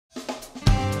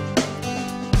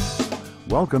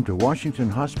Welcome to Washington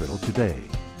Hospital Today,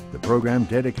 the program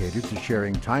dedicated to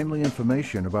sharing timely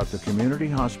information about the community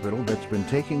hospital that's been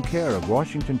taking care of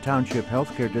Washington Township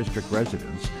Healthcare District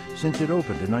residents since it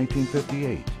opened in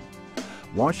 1958.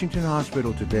 Washington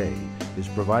Hospital Today is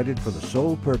provided for the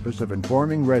sole purpose of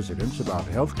informing residents about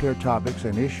healthcare topics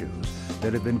and issues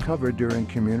that have been covered during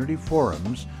community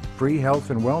forums, free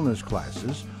health and wellness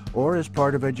classes, or as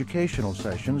part of educational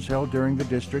sessions held during the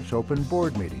district's open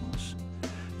board meetings.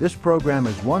 This program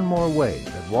is one more way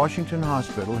that Washington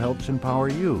Hospital helps empower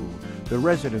you, the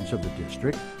residents of the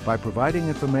district, by providing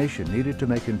information needed to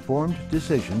make informed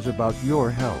decisions about your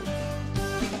health.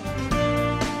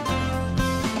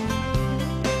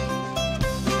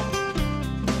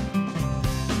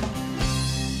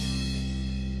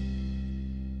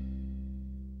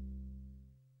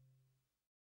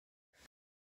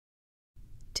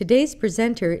 Today's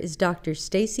presenter is Dr.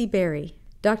 Stacey Barrie.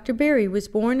 Dr. Barrie was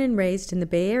born and raised in the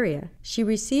Bay Area. She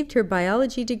received her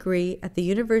biology degree at the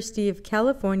University of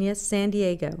California, San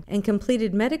Diego, and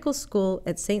completed medical school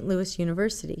at St. Louis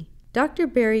University. Dr.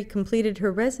 Barrie completed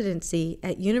her residency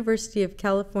at University of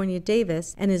California,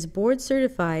 Davis, and is board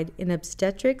certified in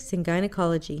obstetrics and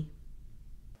gynecology.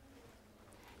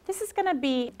 This is going to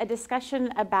be a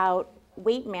discussion about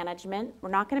weight management. We're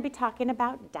not going to be talking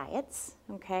about diets,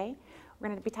 okay? We're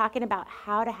going to be talking about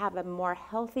how to have a more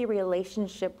healthy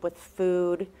relationship with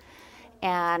food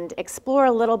and explore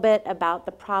a little bit about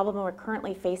the problem we're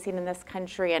currently facing in this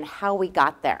country and how we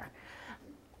got there.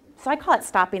 So I call it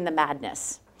Stopping the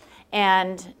Madness.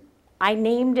 And I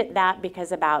named it that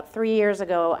because about 3 years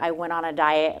ago, I went on a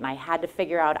diet and I had to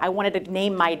figure out, I wanted to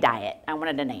name my diet. I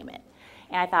wanted to name it.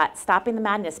 And I thought, Stopping the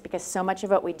Madness, because so much of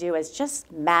what we do is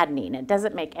just maddening. It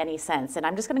doesn't make any sense. And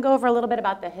I'm just going to go over a little bit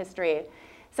about the history.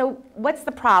 So what's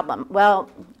the problem? Well,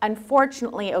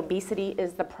 unfortunately, obesity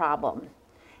is the problem.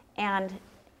 And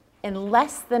in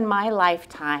less than my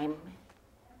lifetime,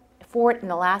 in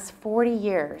the last 40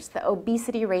 years, the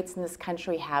obesity rates in this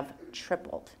country have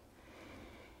tripled.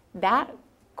 That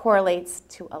correlates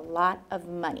to a lot of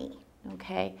money,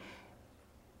 okay?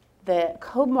 The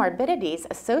comorbidities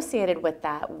associated with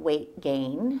that weight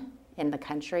gain in the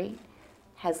country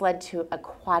has led to a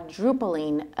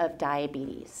quadrupling of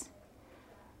diabetes.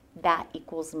 That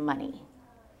equals money.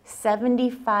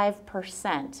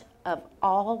 75%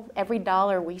 of every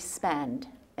dollar we spend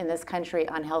in this country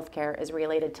on healthcare is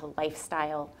related to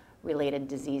lifestyle-related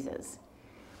diseases.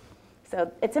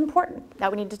 So it's important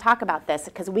that we need to talk about this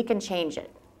because we can change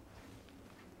it.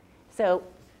 So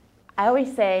I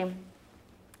always say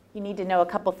you need to know a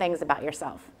couple things about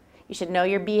yourself. You should know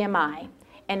your BMI.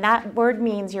 And that word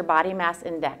means your body mass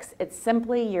index. It's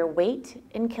simply your weight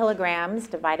in kilograms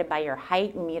divided by your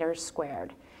height in meters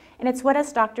squared. And it's what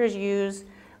us doctors use.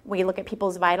 We look at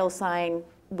people's vital sign.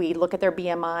 We look at their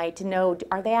BMI to know,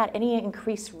 are they at any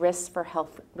increased risk for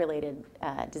health-related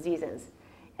diseases?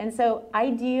 And so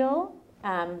ideal,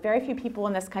 very few people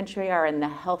in this country are in the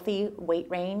healthy weight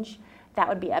range. That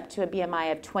would be up to a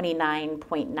BMI of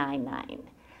 29.99.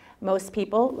 Most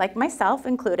people, like myself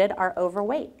included, are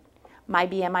overweight. My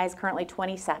BMI is currently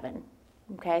 27,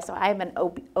 okay? So I have an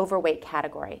overweight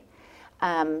category.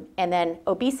 And then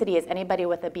obesity is anybody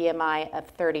with a BMI of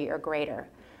 30 or greater,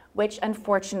 which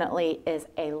unfortunately is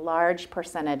a large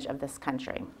percentage of this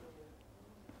country.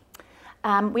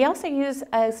 We also use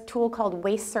a tool called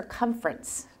waist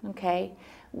circumference, okay?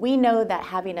 We know that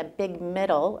having a big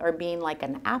middle or being like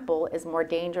an apple is more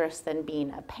dangerous than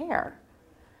being a pear.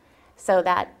 So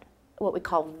that what we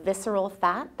call visceral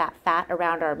fat, that fat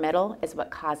around our middle, is what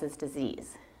causes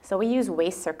disease. So we use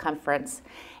waist circumference,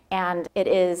 and it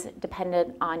is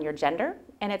dependent on your gender,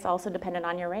 and it's also dependent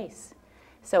on your race.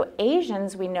 So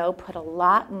Asians, we know, put a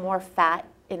lot more fat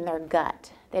in their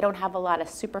gut. They don't have a lot of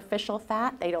superficial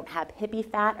fat, they don't have hippie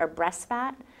fat or breast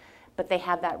fat, but they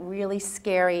have that really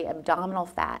scary abdominal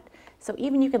fat. So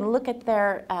even you can look at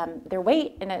their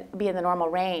weight and it be in the normal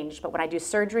range, but when I do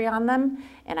surgery on them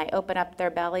and I open up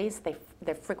their bellies,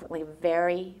 they're frequently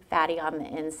very fatty on the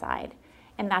inside.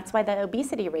 And that's why the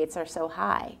obesity rates are so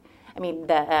high. I mean,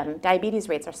 the diabetes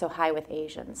rates are so high with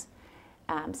Asians.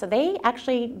 So they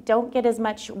actually don't get as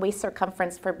much waist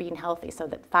circumference for being healthy, so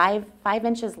that 5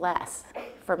 inches less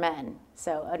for men.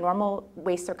 So a normal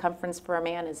waist circumference for a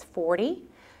man is 40,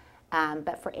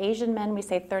 but for Asian men, we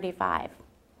say 35.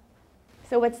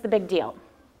 So what's the big deal?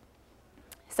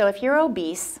 So if you're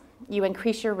obese, you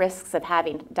increase your risks of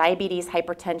having diabetes,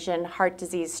 hypertension, heart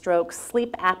disease, stroke,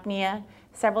 sleep apnea,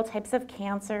 several types of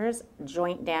cancers,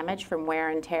 joint damage from wear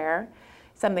and tear.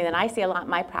 Something that I see a lot in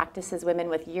my practice is women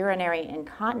with urinary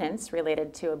incontinence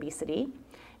related to obesity,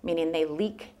 meaning they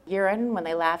leak urine when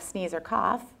they laugh, sneeze, or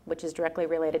cough, which is directly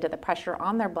related to the pressure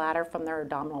on their bladder from their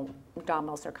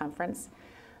abdominal circumference.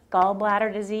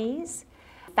 Gallbladder disease,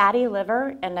 fatty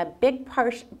liver, and a big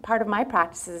part of my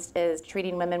practice is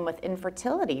treating women with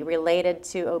infertility related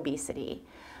to obesity.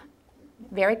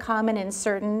 Very common in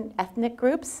certain ethnic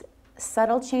groups.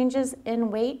 Subtle changes in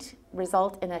weight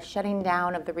result in a shutting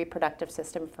down of the reproductive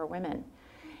system for women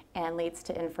and leads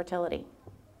to infertility.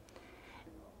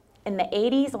 In the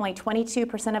 80s, only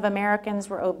 22% of Americans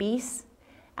were obese.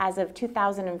 As of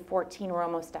 2014, we're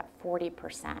almost at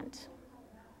 40%.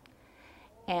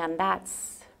 And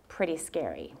that's pretty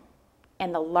scary.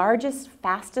 And the largest,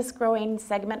 fastest growing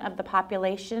segment of the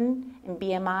population in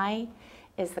BMI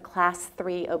is the class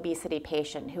 3 obesity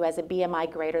patient who has a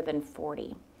BMI greater than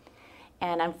 40.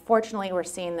 And unfortunately, we're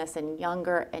seeing this in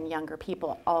younger and younger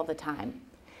people all the time.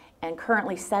 And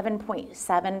currently,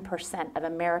 7.7% of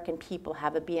American people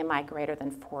have a BMI greater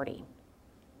than 40.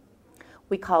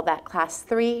 We call that class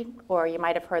 3, or you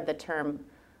might have heard the term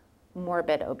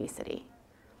morbid obesity.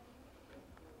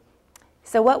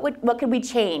 So what could we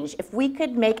change? If we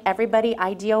could make everybody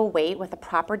ideal weight with a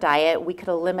proper diet, we could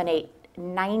eliminate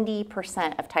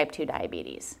 90% of type 2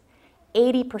 diabetes,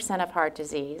 80% of heart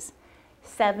disease,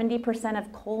 70%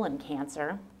 of colon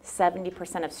cancer,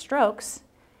 70% of strokes,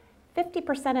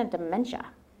 50% of dementia,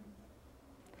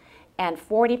 and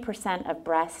 40% of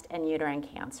breast and uterine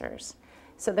cancers.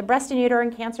 So the breast and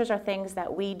uterine cancers are things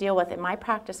that we deal with in my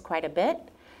practice quite a bit,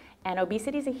 and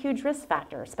obesity is a huge risk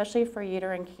factor, especially for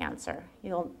uterine cancer.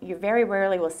 You very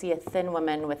rarely will see a thin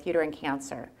woman with uterine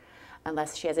cancer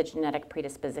unless she has a genetic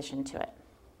predisposition to it.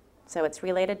 So it's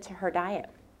related to her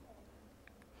diet.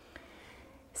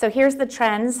 So here's the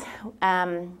trends.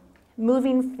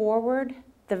 Moving forward,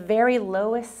 the very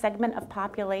lowest segment of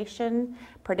population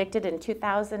predicted in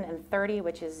 2030,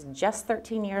 which is just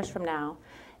 13 years from now,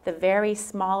 the very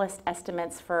smallest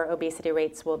estimates for obesity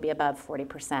rates will be above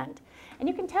 40%. And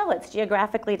you can tell it's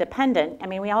geographically dependent. I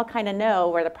mean, we all kind of know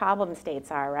where the problem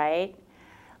states are, right?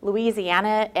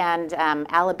 Louisiana and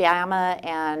Alabama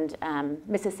and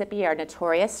Mississippi are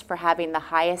notorious for having the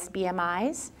highest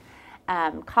BMIs.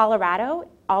 Colorado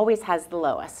always has the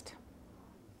lowest.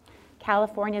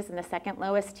 California is in the second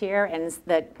lowest tier, and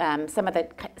some of the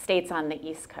states on the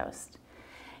East Coast.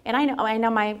 And I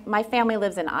know my family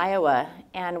lives in Iowa,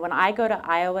 and when I go to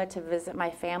Iowa to visit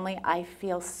my family, I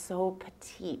feel so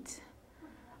petite.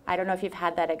 I don't know if you've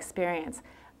had that experience,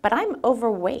 but I'm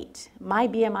overweight. My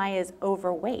BMI is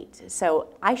overweight,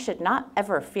 so I should not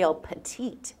ever feel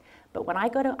petite. But when I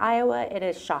go to Iowa, it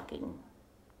is shocking.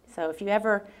 So if you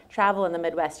ever travel in the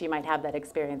Midwest, you might have that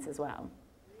experience as well.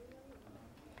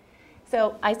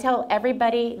 So I tell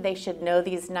everybody they should know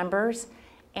these numbers,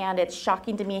 and it's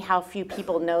shocking to me how few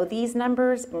people know these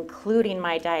numbers, including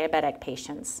my diabetic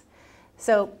patients.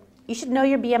 So you should know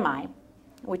your BMI.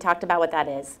 We talked about what that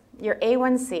is. Your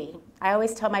A1C, I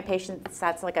always tell my patients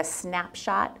that's like a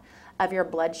snapshot of your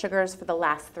blood sugars for the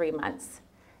last 3 months.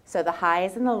 So the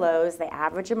highs and the lows, they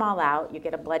average them all out. You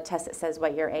get a blood test that says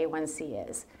what your A1C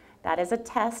is. That is a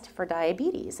test for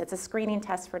diabetes. It's a screening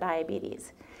test for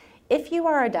diabetes. If you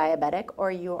are a diabetic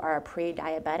or you are a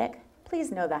pre-diabetic,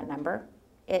 please know that number.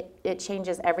 It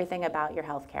changes everything about your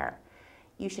health care.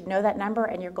 You should know that number,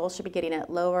 and your goal should be getting it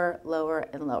lower, lower,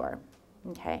 and lower.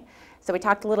 Okay, so we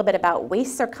talked a little bit about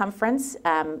waist circumference.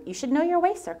 You should know your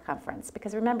waist circumference,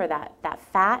 because remember that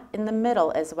fat in the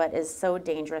middle is what is so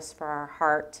dangerous for our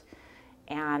heart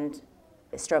and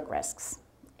stroke risks.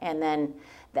 And then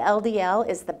the LDL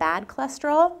is the bad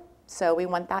cholesterol, so we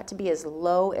want that to be as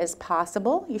low as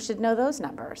possible. You should know those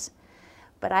numbers.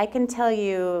 But I can tell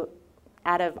you,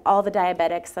 out of all the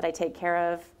diabetics that I take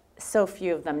care of, so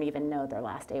few of them even know their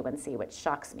last A1C, which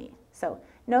shocks me. So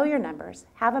know your numbers,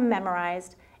 have them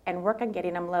memorized, and work on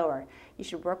getting them lower. You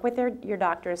should work with your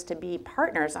doctors to be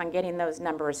partners on getting those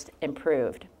numbers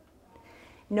improved.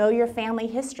 Know your family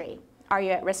history. Are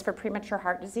you at risk for premature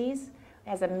heart disease?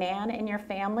 As a man in your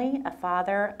family, a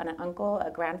father, an uncle,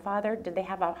 a grandfather, did they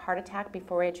have a heart attack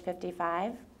before age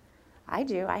 55? I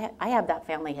do. I have that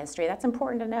family history. That's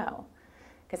important to know,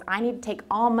 because I need to take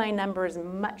all my numbers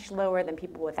much lower than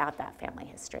people without that family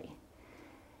history.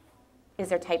 Is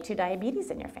there type 2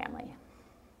 diabetes in your family?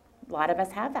 A lot of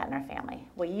us have that in our family.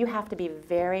 Well, you have to be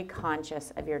very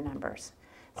conscious of your numbers.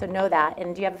 So know that.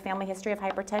 And do you have a family history of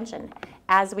hypertension?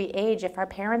 As we age, if our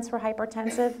parents were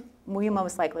hypertensive, we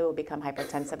most likely will become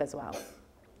hypertensive as well.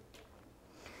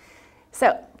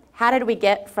 So how did we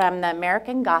get from the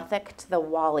American Gothic to the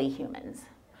WALL-E humans?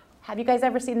 Have you guys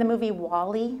ever seen the movie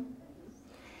WALL-E?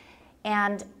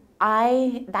 And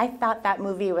I thought that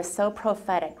movie was so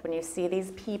prophetic when you see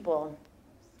these people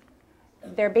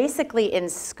they're basically in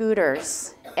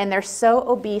scooters, and they're so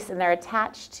obese, and they're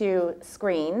attached to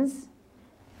screens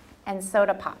and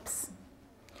soda pops.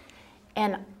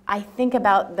 And I think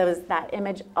about that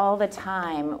image all the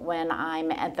time when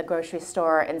I'm at the grocery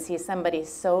store and see somebody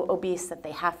so obese that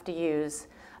they have to use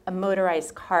a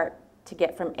motorized cart to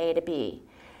get from A to B.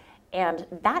 And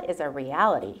that is a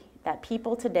reality, that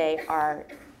people today are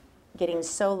getting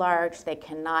so large they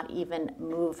cannot even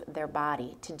move their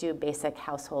body to do basic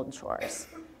household chores.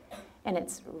 And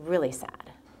it's really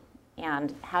sad.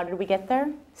 And how did we get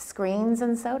there? Screens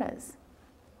and sodas.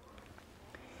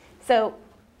 So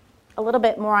a little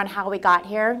bit more on how we got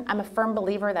here. I'm a firm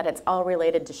believer that it's all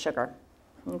related to sugar,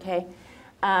 okay?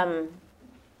 Our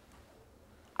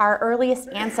earliest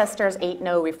ancestors ate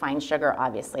no refined sugar,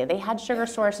 obviously. They had sugar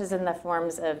sources in the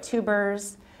forms of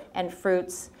tubers and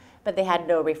fruits, but they had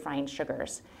no refined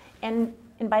sugars. And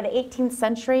by the 18th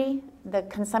century, the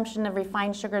consumption of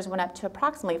refined sugars went up to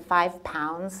approximately 5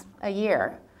 pounds a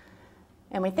year.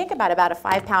 And we think about a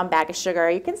 5-pound bag of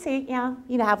sugar, you can see, yeah,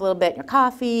 you have a little bit in your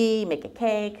coffee, make a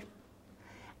cake.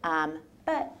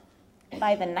 But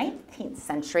by the 19th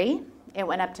century, it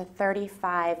went up to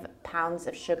 35 pounds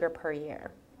of sugar per year.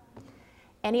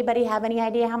 Anybody have any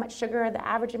idea how much sugar the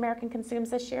average American consumes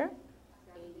this year?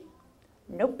 80.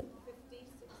 Nope. 50,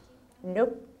 60?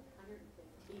 Nope.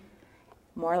 150.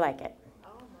 More like it.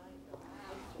 Oh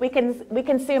my God. We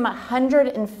consume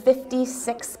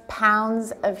 156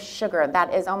 pounds of sugar.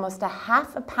 That is almost a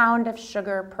half a pound of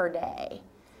sugar per day.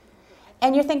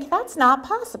 And you're thinking, that's not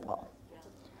possible.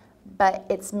 But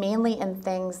it's mainly in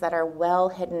things that are well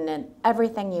hidden in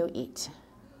everything you eat.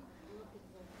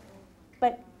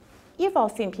 But you've all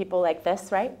seen people like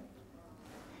this, right?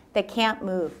 They can't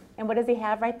move. And what does he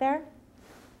have right there?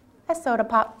 A soda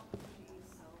pop.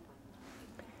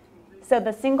 So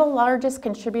the single largest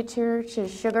contributor to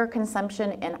sugar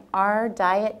consumption in our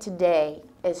diet today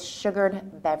is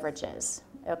sugared beverages,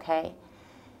 okay?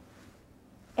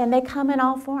 And they come in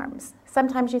all forms.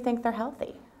 Sometimes you think they're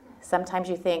healthy. Sometimes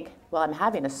you think, well, I'm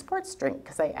having a sports drink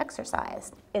because I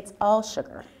exercised. It's all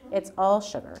sugar. It's all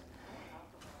sugar.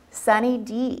 Sunny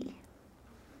D.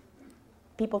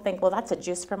 People think, well, that's a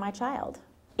juice for my child.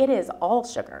 It is all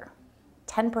sugar,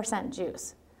 10%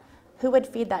 juice. Who would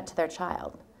feed that to their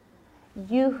child?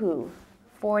 Yoo-hoo,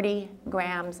 40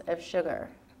 grams of sugar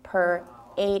per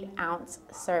 8-ounce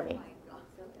serving.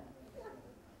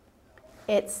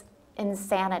 It's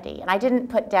insanity. And I didn't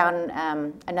put down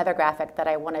another graphic that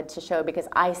I wanted to show because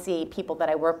I see people that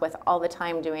I work with all the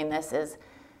time doing this is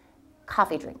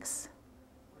coffee drinks.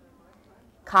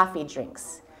 Coffee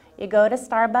drinks. You go to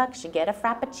Starbucks, you get a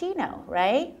Frappuccino,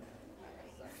 right?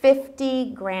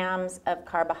 50 grams of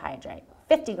carbohydrate.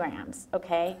 50 grams,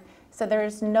 okay? So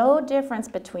there's no difference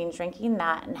between drinking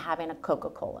that and having a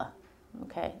Coca-Cola,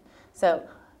 okay? So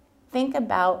think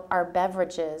about our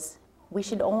beverages. We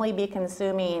should only be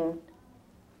consuming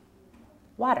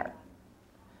water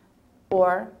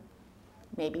or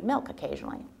maybe milk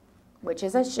occasionally, which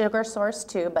is a sugar source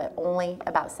too, but only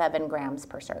about 7 grams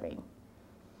per serving.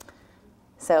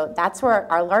 So that's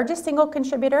where our largest single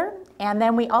contributor. And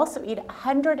then we also eat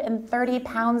 130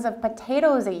 pounds of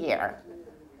potatoes a year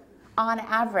on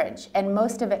average, and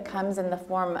most of it comes in the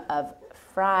form of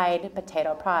fried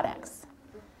potato products.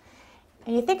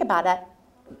 And you think about it,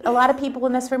 a lot of people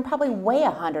in this room probably weigh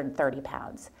 130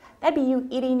 pounds. That'd be you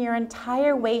eating your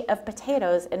entire weight of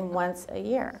potatoes in once a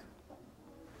year.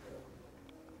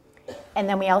 And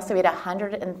then we also eat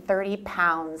 130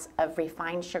 pounds of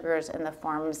refined sugars in the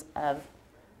forms of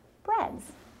breads.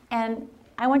 And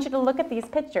I want you to look at these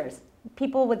pictures.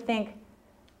 People would think,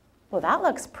 well, that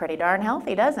looks pretty darn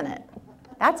healthy, doesn't it?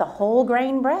 That's a whole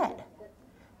grain bread.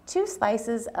 2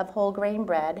 slices of whole grain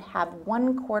bread have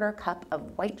 1/4 cup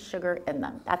of white sugar in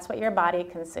them. That's what your body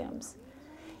consumes.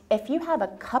 If you have a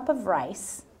cup of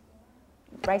rice,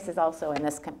 rice is also in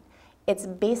this, it's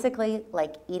basically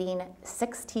like eating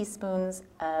 6 teaspoons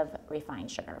of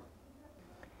refined sugar.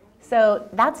 So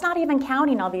that's not even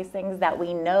counting all these things that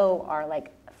we know are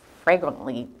like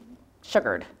fragrantly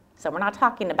sugared. So we're not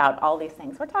talking about all these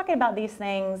things. We're talking about these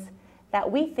things that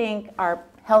we think are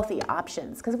healthy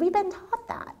options because we've been taught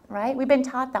that, right? We've been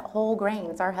taught that whole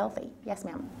grains are healthy. Yes,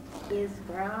 ma'am. Is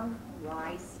brown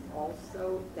rice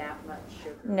also that much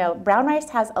sugar? No, brown rice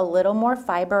has a little more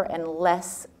fiber and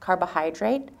less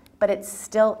carbohydrate, but it's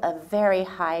still a very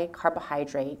high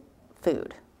carbohydrate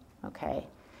food, okay?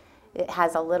 It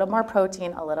has a little more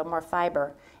protein, a little more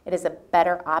fiber. It is a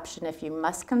better option if you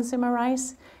must consume a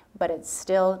rice, but it's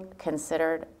still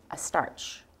considered a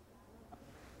starch.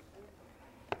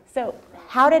 So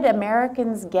how did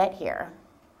Americans get here?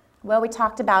 Well, we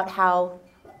talked about how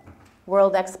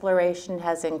World exploration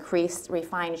has increased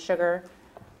refined sugar.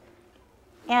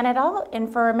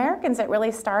 And for Americans, it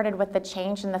really started with the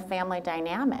change in the family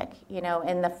dynamic. You know,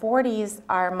 in the 40s,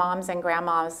 our moms and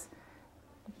grandmas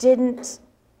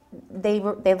they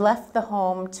left the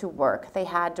home to work. They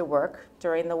had to work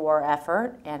during the war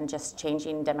effort and just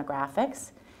changing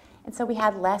demographics. And so we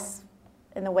had less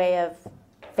in the way of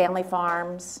family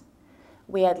farms.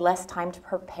 We had less time to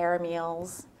prepare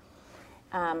meals.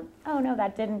 Oh no,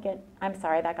 I'm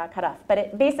sorry, that got cut off. But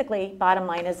it basically, bottom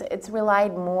line is it's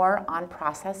relied more on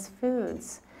processed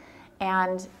foods.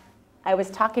 And I was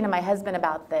talking to my husband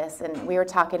about this, and we were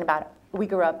talking about, we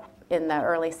grew up in the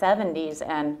early 70s,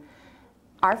 and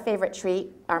our favorite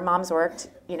treat, our moms worked,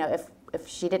 you know, if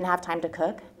she didn't have time to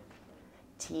cook,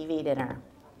 TV dinner.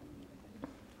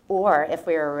 Or if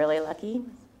we were really lucky,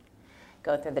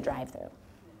 go through the drive-thru.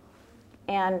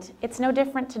 And it's no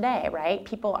different today, right?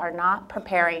 People are not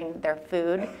preparing their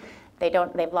food.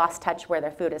 They've lost touch where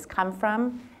their food has come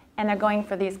from, and they're going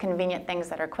for these convenient things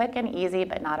that are quick and easy,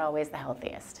 but not always the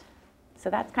healthiest. So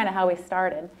that's kind of how we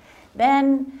started.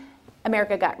 Then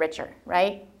America got richer,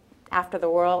 right? After the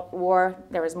World War,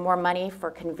 there was more money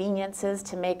for conveniences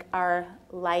to make our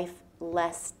life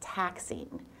less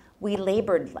taxing. We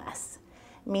labored less,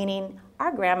 meaning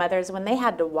our grandmothers, when they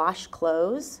had to wash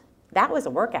clothes, that was a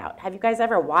workout. Have you guys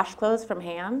ever washed clothes from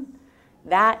hand?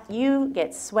 That, you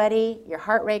get sweaty, your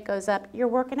heart rate goes up, you're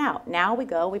working out. Now we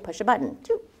push a button,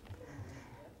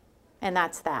 and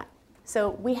that's that.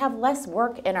 So we have less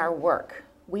work in our work.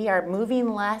 We are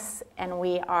moving less, and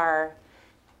we are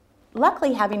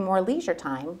luckily having more leisure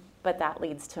time, but that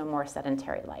leads to a more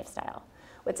sedentary lifestyle.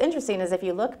 What's interesting is if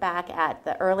you look back at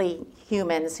the early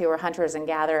humans who were hunters and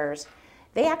gatherers,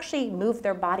 they actually moved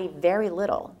their body very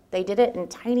little. They did it in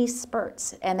tiny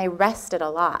spurts, and they rested a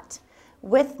lot.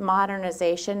 With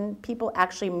modernization, people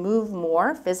actually move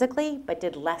more physically, but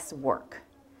did less work.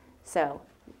 So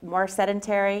more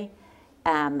sedentary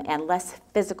and less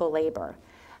physical labor.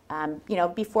 You know,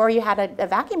 before you had a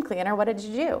vacuum cleaner, what did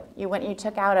you do? You went and you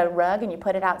took out a rug and you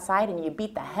put it outside and you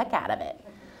beat the heck out of it.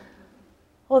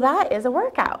 Well, that is a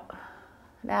workout.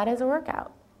 That is a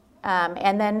workout.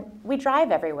 And then we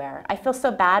drive everywhere. I feel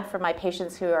so bad for my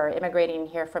patients who are immigrating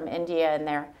here from India, and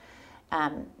they're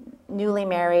newly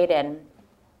married, and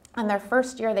on their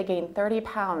first year they gained 30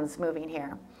 pounds moving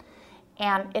here.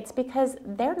 And it's because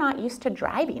they're not used to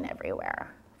driving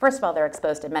everywhere. First of all, they're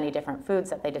exposed to many different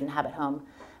foods that they didn't have at home,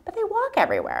 but they walk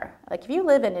everywhere. Like if you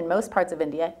live in most parts of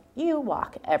India, you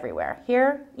walk everywhere.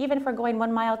 Here, even for going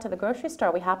 1 mile to the grocery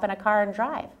store, we hop in a car and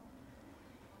drive.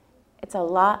 It's a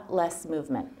lot less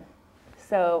movement.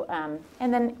 So,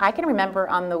 and then I can remember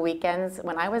on the weekends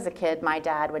when I was a kid, my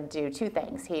dad would do two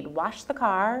things. He'd wash the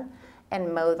car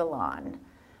and mow the lawn.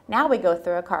 Now we go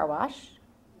through a car wash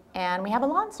and we have a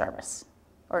lawn service,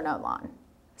 or no lawn.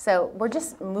 So we're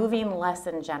just moving less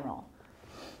in general.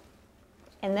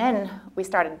 And then we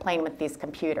started playing with these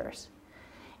computers.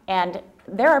 And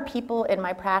there are people in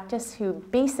my practice who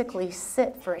basically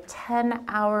sit for 10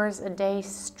 hours a day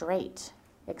straight,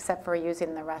 except for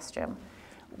using the restroom.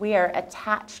 We are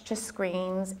attached to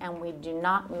screens and we do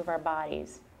not move our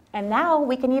bodies. And now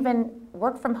we can even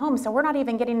work from home, so we're not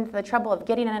even getting into the trouble of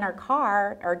getting in our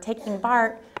car or taking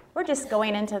BART. We're just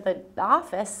going into the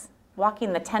office,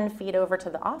 walking the 10 feet over to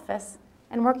the office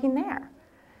and working there.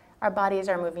 Our bodies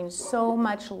are moving so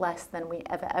much less than we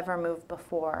have ever moved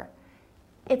before.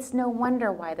 It's no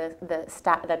wonder why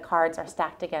the cards are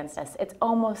stacked against us. It's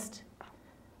almost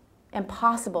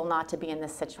impossible not to be in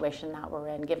this situation that we're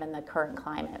in, given the current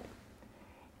climate.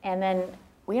 And then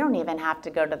we don't even have to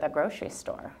go to the grocery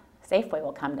store. Safeway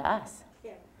will come to us.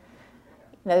 Yeah.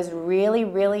 Those really,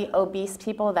 really obese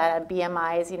people that have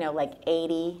BMIs, you know, like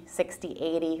 80, 60,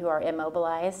 80, who are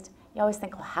immobilized, you always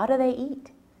think, well, how do they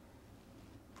eat?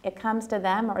 It comes to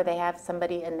them, or they have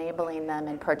somebody enabling them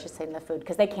and purchasing the food,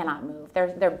 because they cannot move.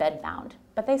 They're bed-bound.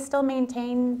 But they still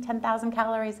maintain 10,000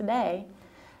 calories a day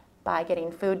by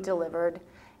getting food delivered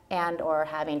and or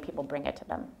having people bring it to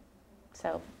them.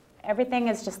 So everything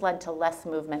has just led to less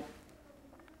movement.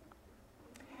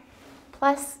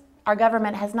 Plus, our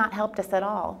government has not helped us at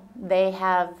all. They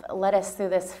have led us through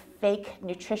this fake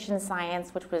nutrition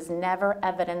science, which was never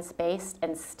evidence-based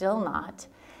and still not.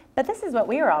 But this is what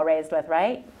we were all raised with,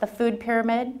 right? The food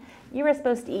pyramid. You were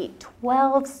supposed to eat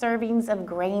 12 servings of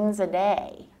grains a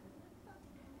day.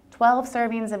 12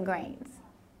 servings of grains.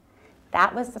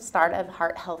 That was the start of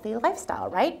heart-healthy lifestyle,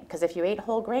 right? Because if you ate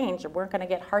whole grains, you weren't going to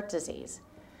get heart disease.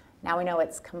 Now we know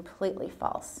it's completely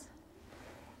false.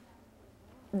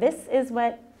 This is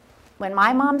what, when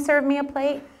my mom served me a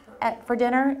plate for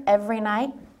dinner every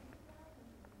night,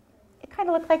 it kind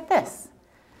of looked like this.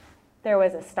 there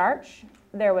was a starch,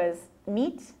 there was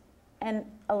meat, and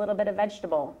a little bit of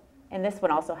vegetable. And this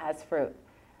one also has fruit.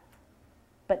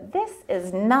 But this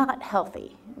is not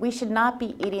healthy. We should not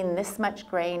be eating this much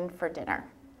grain for dinner.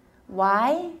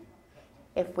 Why?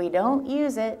 If we don't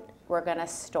use it, we're going to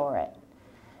store it.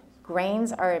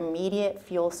 Grains are immediate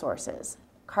fuel sources.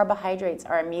 Carbohydrates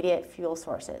are immediate fuel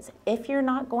sources. If you're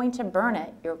not going to burn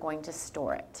it, you're going to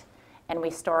store it. And we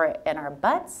store it in our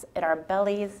butts, in our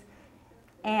bellies,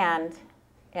 and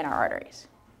in our arteries.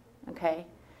 Okay?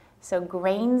 So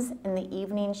grains in the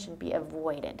evening should be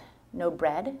avoided. No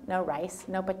bread, no rice,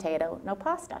 no potato, no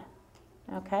pasta.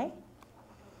 Okay?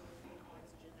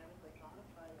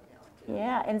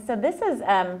 Yeah, and so this is,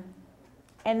 and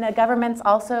the government's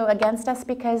also against us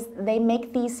because they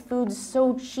make these foods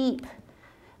so cheap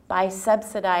by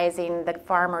subsidizing the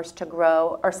farmers to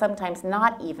grow, or sometimes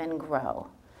not even grow.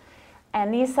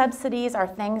 And these subsidies are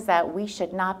things that we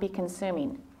should not be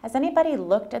consuming. Has anybody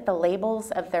looked at the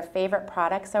labels of their favorite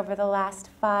products over the last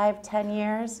 5, 10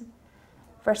 years?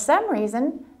 For some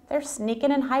reason, they're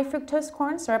sneaking in high fructose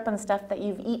corn syrup and stuff that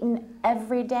you've eaten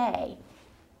every day.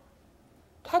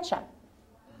 Ketchup.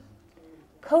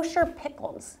 Kosher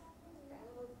pickles.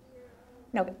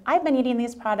 No, I've been eating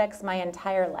these products my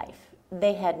entire life.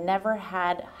 They had never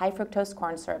had high fructose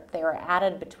corn syrup. They were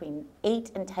added between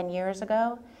 8 and 10 years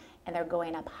ago, and they're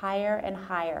going up higher and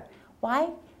higher. Why?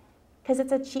 Because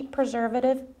it's a cheap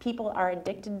preservative. People are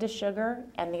addicted to sugar,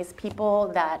 and these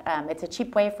people that, it's a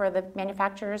cheap way for the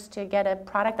manufacturers to get a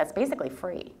product that's basically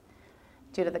free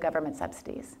due to the government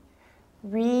subsidies.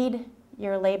 Read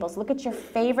your labels. Look at your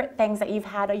favorite things that you've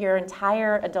had your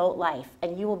entire adult life,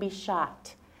 and you will be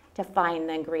shocked to find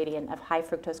the ingredient of high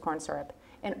fructose corn syrup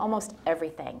in almost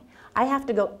everything. I have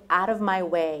to go out of my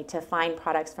way to find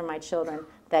products for my children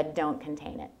that don't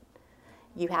contain it.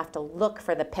 You have to look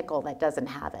for the pickle that doesn't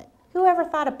have it. Whoever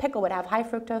thought a pickle would have high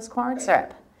fructose corn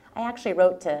syrup? I actually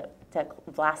wrote to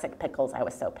Vlasic Pickles. I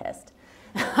was so pissed.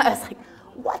 I was like,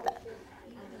 what the?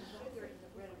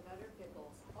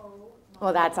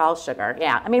 Well, that's all sugar,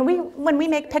 yeah. I mean, when we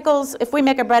make pickles, if we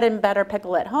make a bread and butter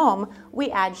pickle at home,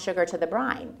 we add sugar to the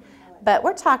brine. But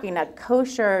we're talking a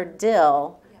kosher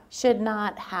dill should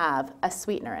not have a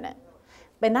sweetener in it.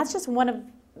 But that's just one of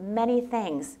many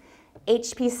things.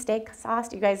 HP steak sauce,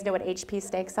 do you guys know what HP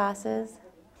steak sauce is?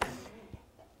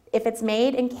 If it's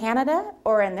made in Canada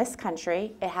or in this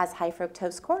country, it has high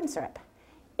fructose corn syrup.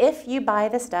 If you buy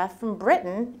the stuff from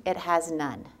Britain, it has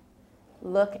none.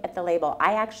 Look at the label.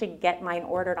 I actually get mine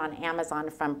ordered on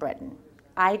Amazon from Britain.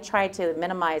 I try to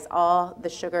minimize all the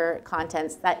sugar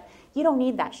contents that you don't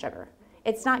need that sugar.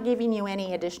 It's not giving you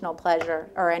any additional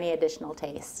pleasure or any additional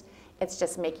taste. It's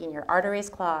just making your arteries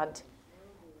clogged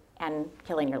and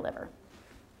killing your liver.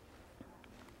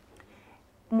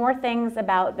 More things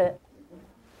about the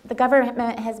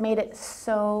government has made it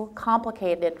so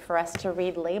complicated for us to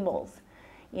read labels.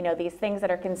 You know, these things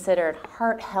that are considered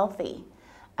heart healthy.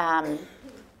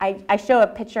 I show a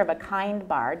picture of a Kind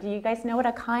bar. Do you guys know what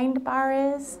a Kind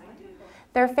bar is?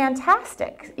 They're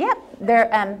fantastic. Yep,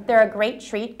 they're a great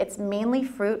treat. It's mainly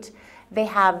fruit. They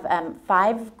have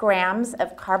 5 grams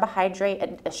of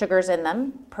carbohydrate sugars in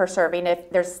them per serving.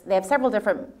 They have several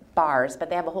different bars, but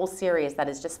they have a whole series that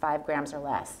is just 5 grams or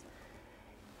less.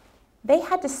 They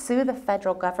had to sue the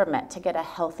federal government to get a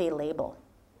healthy label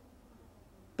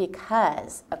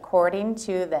because, according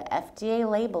to the FDA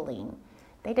labeling,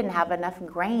 they didn't have enough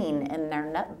grain in their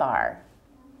nut bar.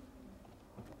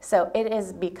 So it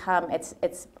has become,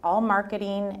 it's all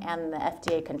marketing, and the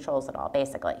FDA controls it all,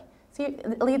 basically. So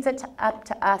it leads it up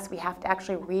to us. We have to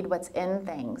actually read what's in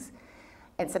things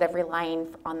instead of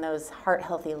relying on those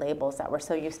heart-healthy labels that we're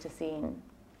so used to seeing.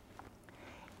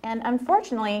 And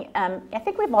unfortunately, I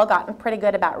think we've all gotten pretty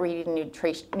good about reading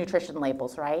nutrition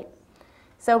labels, right?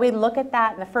 So we look at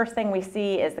that, and the first thing we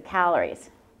see is the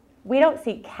calories. We don't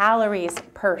see calories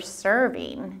per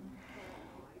serving.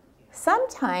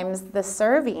 Sometimes the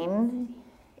serving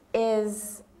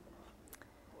is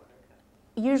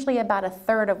usually about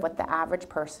 1/3 of what the average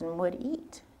person would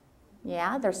eat.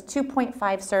 Yeah, there's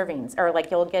 2.5 servings, or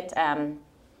like you'll get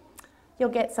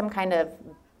some kind of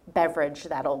beverage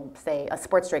that'll say a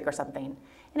sports drink or something,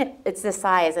 and it's this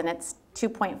size, and it's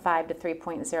 2.5 to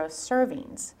 3.0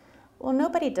 servings. Well,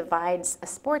 nobody divides a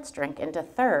sports drink into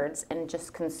thirds and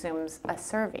just consumes a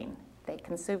serving. They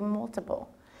consume multiple.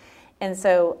 And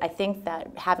so I think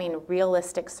that having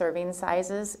realistic serving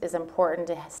sizes is important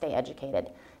to stay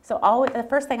educated. So the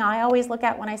first thing I always look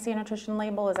at when I see a nutrition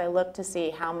label is I look to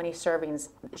see how many servings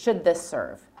should this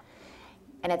serve.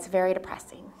 And it's very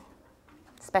depressing,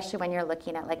 especially when you're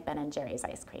looking at like Ben & Jerry's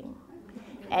ice cream.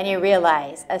 And you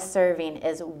realize a serving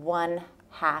is 1/2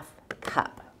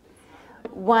 cup.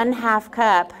 1/2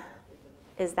 cup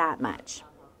is that much.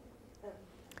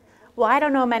 Well, I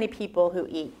don't know many people who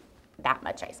eat that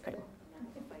much ice cream.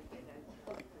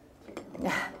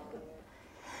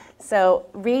 So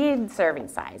read serving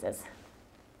sizes.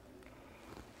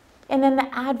 And then the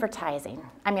advertising.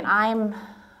 I mean, I'm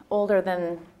older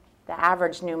than the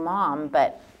average new mom,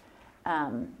 but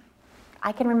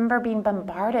I can remember being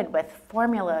bombarded with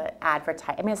formula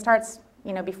advertising. I mean, it starts,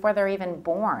 before they're even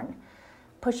born,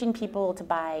 pushing people to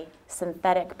buy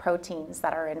synthetic proteins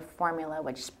that are in formula,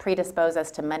 which predispose us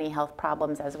to many health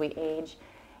problems as we age.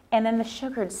 And then the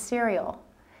sugared cereal.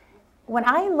 When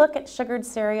I look at sugared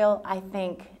cereal, I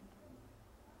think,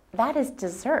 that is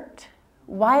dessert.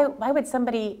 Why would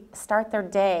somebody start their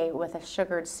day with a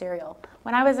sugared cereal?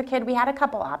 When I was a kid, we had a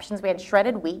couple options. We had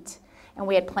shredded wheat and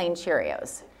we had plain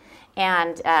Cheerios.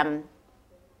 And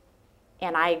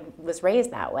I was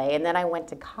raised that way. And then I went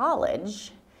to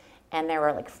college and there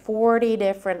were like 40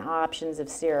 different options of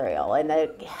cereal in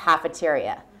the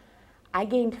cafeteria. I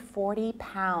gained 40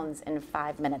 pounds in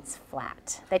 5 minutes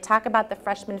flat. They talk about the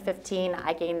freshman 15,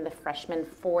 I gained the freshman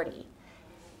 40.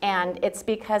 And it's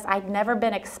because I'd never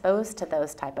been exposed to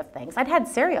those type of things. I'd had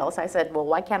cereal, so I said, well,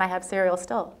 why can't I have cereal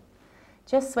still?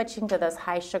 Just switching to those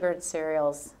high sugared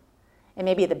cereals, and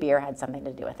maybe the beer had something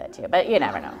to do with it too, but you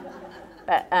never know.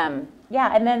 But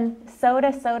yeah, and then soda.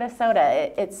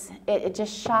 It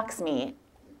just shocks me.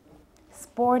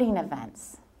 Sporting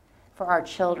events for our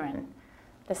children.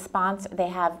 They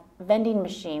have vending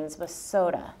machines with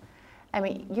soda. I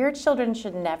mean, your children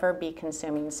should never be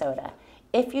consuming soda.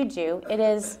 If you do, it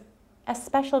is a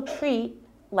special treat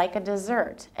like a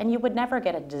dessert. And you would never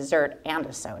get a dessert and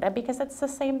a soda because it's the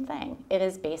same thing. It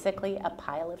is basically a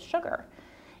pile of sugar.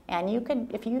 And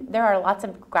there are lots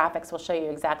of graphics will show you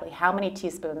exactly how many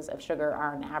teaspoons of sugar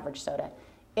are in average soda.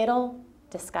 It'll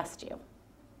disgust you.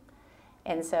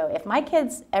 And so if my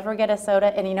kids ever get a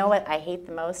soda, and you know what I hate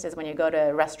the most is when you go to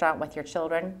a restaurant with your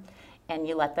children and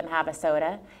you let them have a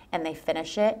soda and they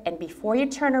finish it, and before you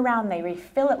turn around, they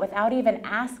refill it without even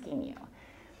asking you.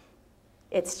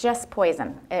 It's just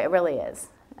poison. It really is.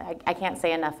 I can't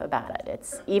say enough about it.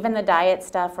 It's even the diet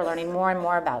stuff. We're learning more and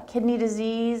more about kidney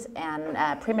disease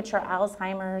and premature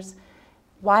Alzheimer's.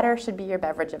 Water should be your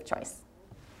beverage of choice.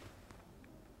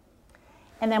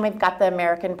 And then we've got the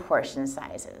American portion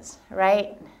sizes,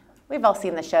 right? We've all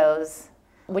seen the shows.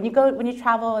 When you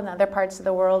travel in other parts of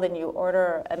the world and you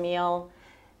order a meal,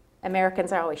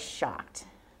 Americans are always shocked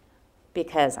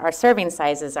because our serving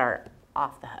sizes are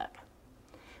off the hook,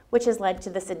 which has led to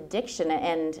this addiction,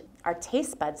 and our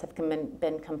taste buds have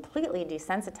been completely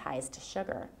desensitized to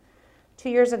sugar. 2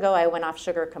 years ago, I went off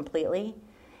sugar completely,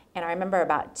 and I remember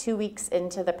about 2 weeks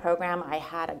into the program, I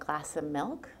had a glass of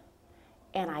milk,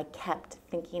 and I kept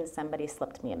thinking somebody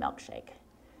slipped me a milkshake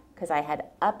because I had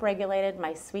upregulated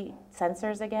my sweet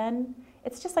sensors again.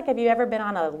 It's just like, have you ever been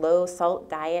on a low-salt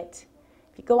diet?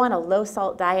 If you go on a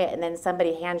low-salt diet and then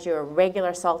somebody hands you a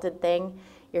regular salted thing,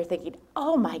 you're thinking,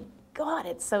 oh my God,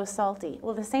 it's so salty.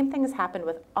 Well, the same thing has happened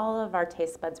with all of our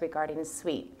taste buds regarding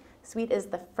sweet. Sweet is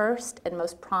the first and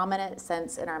most prominent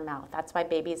sense in our mouth. That's why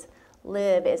babies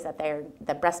live, is that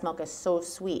the breast milk is so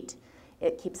sweet.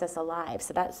 It keeps us alive.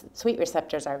 So sweet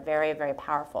receptors are very, very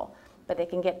powerful, but they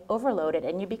can get overloaded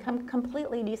and you become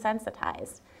completely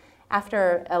desensitized.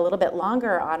 After a little bit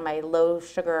longer on my low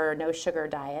sugar, no sugar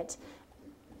diet,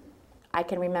 I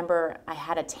can remember I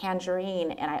had a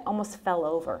tangerine and I almost fell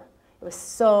over. It was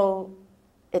so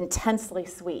intensely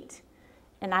sweet.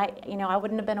 And I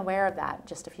wouldn't have been aware of that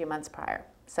just a few months prior.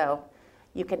 So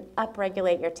you can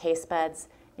upregulate your taste buds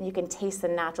and you can taste the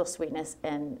natural sweetness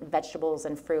in vegetables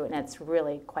and fruit, and it's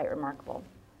really quite remarkable.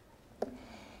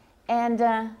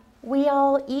 And we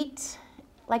all eat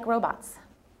like robots.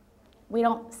 We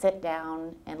don't sit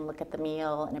down and look at the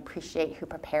meal and appreciate who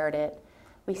prepared it.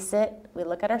 We sit, we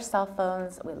look at our cell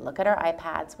phones, we look at our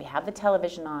iPads, we have the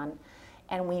television on,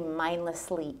 and we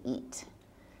mindlessly eat.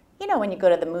 You know when you go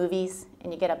to the movies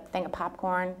and you get a thing of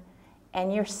popcorn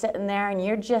and you're sitting there and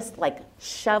you're just like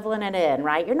shoveling it in,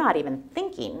 right? You're not even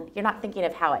thinking. You're not thinking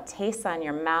of how it tastes on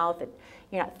your mouth.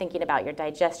 You're not thinking about your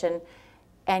digestion.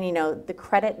 And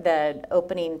the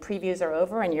opening previews are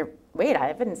over and wait, I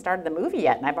haven't started the movie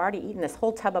yet and I've already eaten this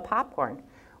whole tub of popcorn.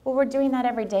 Well, we're doing that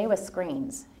every day with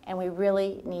screens, and we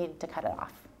really need to cut it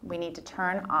off. We need to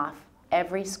turn off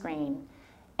every screen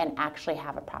and actually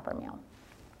have a proper meal.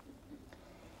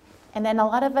 And then a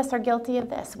lot of us are guilty of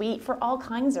this. We eat for all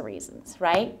kinds of reasons,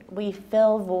 right? We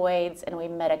fill voids and we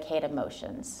medicate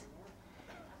emotions.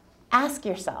 Ask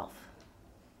yourself,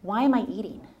 why am I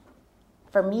eating?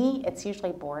 For me, it's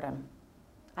usually boredom.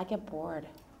 I get bored.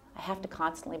 I have to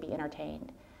constantly be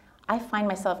entertained. I find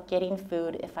myself getting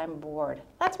food if I'm bored.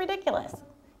 That's ridiculous.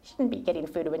 You shouldn't be getting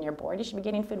food when you're bored. You should be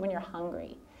getting food when you're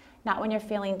hungry, not when you're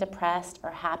feeling depressed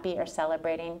or happy or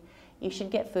celebrating. You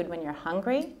should get food when you're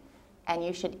hungry, and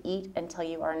you should eat until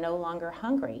you are no longer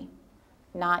hungry,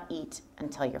 not eat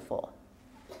until you're full.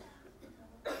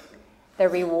 The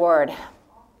reward.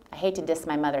 I hate to diss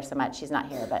my mother so much, she's not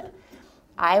here, but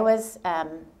I was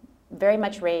very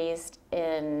much raised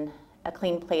in a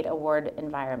clean plate award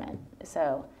environment.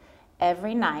 So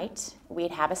every night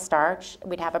we'd have a starch,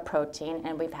 we'd have a protein,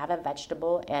 and we'd have a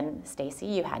vegetable, and Stacey,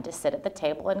 you had to sit at the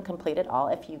table and complete it all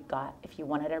if you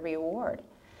wanted a reward.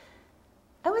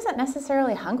 I wasn't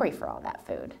necessarily hungry for all that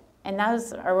food, and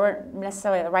those weren't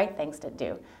necessarily the right things to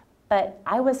do. But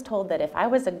I was told that if I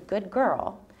was a good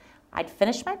girl, I'd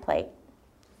finish my plate,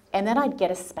 and then I'd get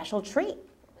a special treat.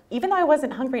 Even though I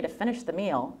wasn't hungry to finish the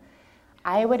meal,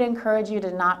 I would encourage you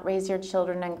to not raise your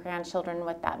children and grandchildren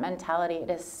with that mentality. It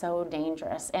is so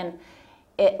dangerous. And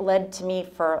it led to me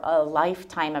for a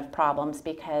lifetime of problems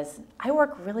because I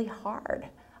work really hard.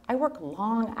 I work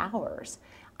long hours.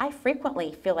 I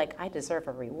frequently feel like I deserve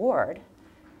a reward.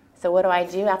 So what do I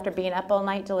do after being up all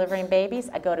night delivering babies?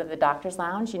 I go to the doctor's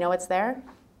lounge. You know what's there?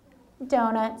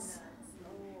 Donuts.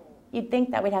 You'd think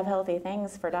that we'd have healthy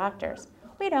things for doctors.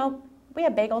 We don't. We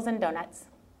have bagels and donuts.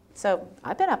 So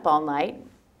I've been up all night.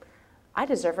 I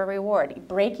deserve a reward.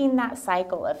 Breaking that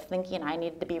cycle of thinking I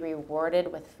need to be rewarded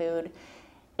with food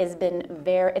it's been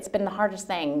the hardest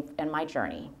thing in my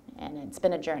journey, and it's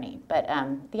been a journey. But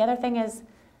the other thing is,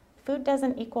 food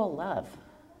doesn't equal love.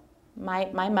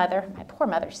 My mother, my poor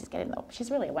mother, she's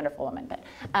really a wonderful woman, but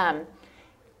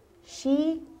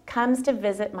she comes to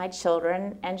visit my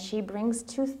children, and she brings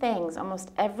two things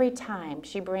almost every time.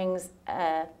 She brings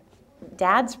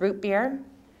Dad's root beer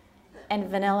and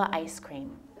vanilla ice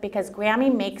cream, because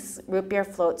Grammy makes root beer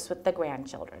floats with the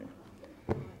grandchildren.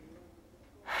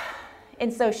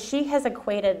 And so she has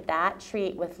equated that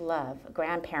treat with love,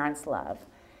 grandparents' love.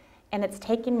 And it's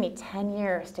taken me 10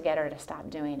 years to get her to stop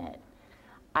doing it.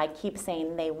 I keep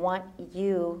saying they want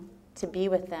you to be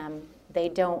with them. They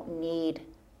don't need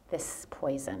this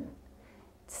poison.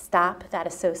 Stop that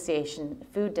association.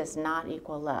 Food does not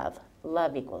equal love.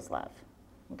 Love equals love,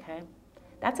 okay?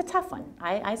 That's a tough one.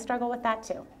 I struggle with that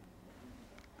too.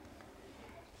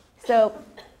 So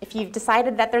if you've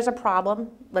decided that there's a problem,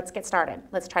 let's get started.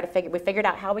 Let's try to we figured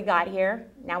out how we got here.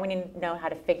 Now we need to know how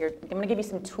to I'm gonna give you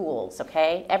some tools,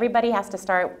 okay? Everybody has to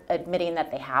start admitting that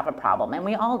they have a problem, and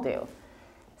we all do.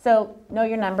 So know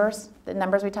your numbers, the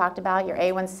numbers we talked about, your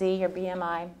A1C, your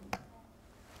BMI.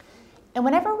 And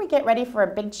whenever we get ready for a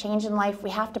big change in life, we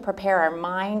have to prepare our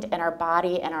mind and our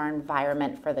body and our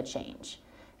environment for the change.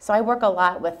 So I work a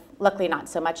lot with, luckily not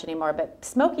so much anymore, but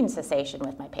smoking cessation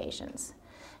with my patients.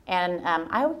 And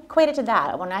I equate it to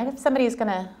that. When I have somebody who's going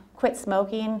to quit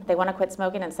smoking, they want to quit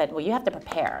smoking, and said, well, you have to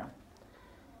prepare.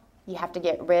 You have to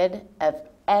get rid of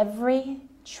every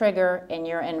trigger in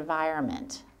your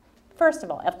environment. First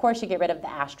of all, of course, you get rid of the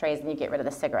ashtrays and you get rid of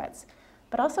the cigarettes,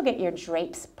 but also get your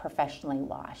drapes professionally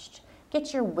washed.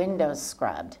 Get your windows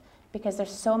scrubbed, because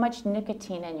there's so much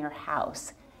nicotine in your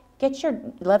house. Get your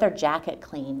leather jacket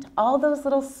cleaned. All those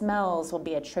little smells will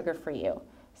be a trigger for you.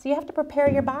 So you have to prepare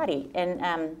your body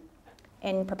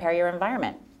and prepare your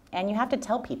environment. And you have to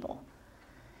tell people.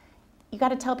 You got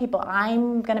to tell people,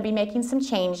 I'm going to be making some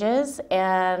changes,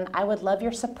 and I would love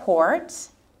your support,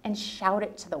 and shout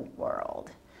it to the world.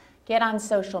 Get on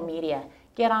social media.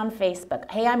 Get on Facebook.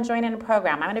 Hey, I'm joining a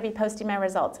program. I'm going to be posting my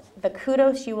results. The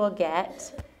kudos you will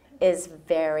get is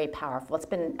very powerful. It's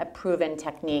been a proven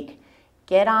technique.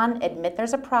 Get on, admit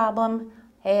there's a problem.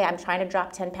 Hey, I'm trying to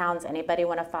drop 10 pounds. Anybody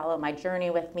want to follow my journey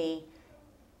with me?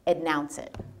 Announce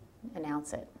it.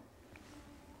 Announce it.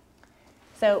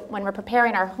 So when we're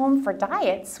preparing our home for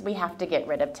diets, we have to get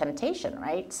rid of temptation,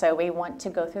 right? So we want to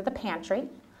go through the pantry.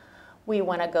 We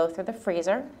want to go through the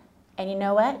freezer. And you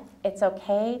know what? It's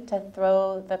okay to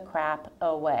throw the crap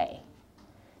away.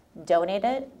 Donate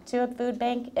it to a food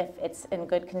bank if it's in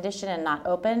good condition and not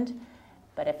opened.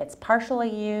 But if it's partially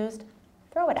used,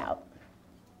 throw it out.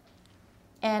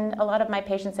 And a lot of my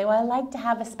patients say, well, I like to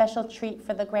have a special treat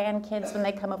for the grandkids when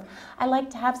they come over. I like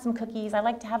to have some cookies. I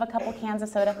like to have a couple cans of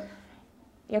soda.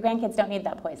 Your grandkids don't need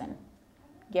that poison.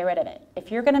 Get rid of it. If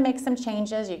you're going to make some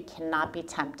changes, you cannot be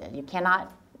tempted. You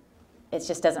cannot, it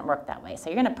just doesn't work that way.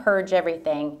 So you're going to purge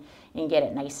everything and get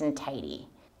it nice and tidy.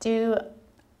 Do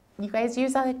you guys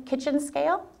use a kitchen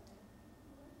scale?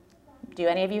 Do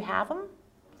any of you have them?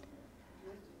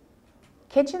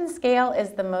 Kitchen scale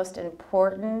is the most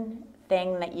important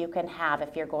thing that you can have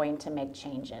if you're going to make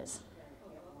changes.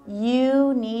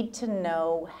 You need to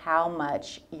know how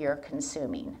much you're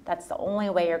consuming. That's the only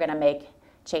way you're going to make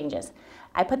changes.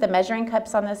 I put the measuring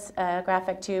cups on this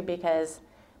graphic too because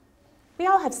we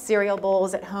all have cereal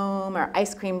bowls at home or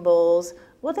ice cream bowls.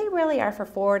 Well, they really are for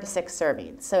 4 to 6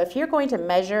 servings. So if you're going to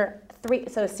measure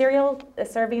so cereal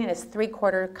serving is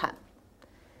 3/4 cup.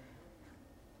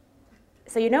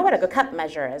 So you know what a cup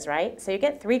measure is, right? So you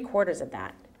get 3/4 of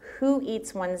that. Who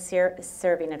eats one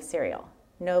serving of cereal?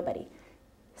 Nobody.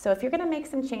 So if you're going to make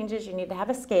some changes, you need to have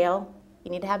a scale,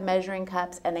 you need to have measuring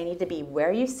cups, and they need to be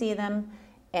where you see them.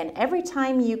 And every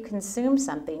time you consume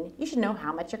something, you should know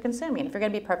how much you're consuming if you're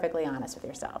going to be perfectly honest with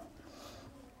yourself.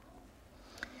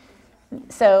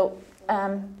 So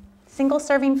single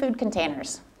serving food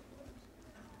containers.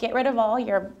 Get rid of all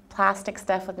your plastic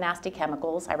stuff with nasty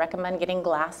chemicals. I recommend getting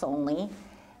glass only.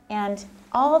 And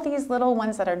all these little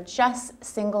ones that are just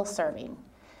single serving.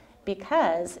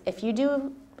 Because if you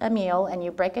do a meal and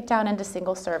you break it down into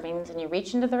single servings and you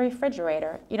reach into the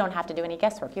refrigerator, you don't have to do any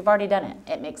guesswork. You've already done it.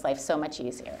 It makes life so much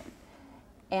easier.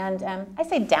 And I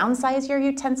say downsize your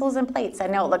utensils and plates. I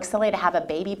know it looks silly to have a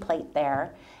baby plate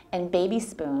there and baby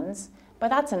spoons, but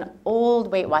that's an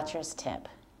old Weight Watchers tip.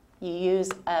 You use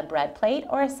a bread plate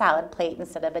or a salad plate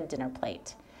instead of a dinner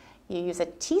plate. You use a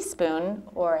teaspoon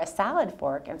or a salad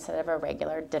fork instead of a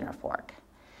regular dinner fork.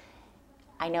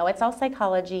 I know it's all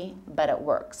psychology, but it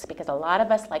works because a lot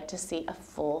of us like to see a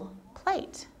full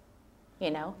plate,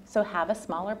 so have a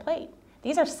smaller plate.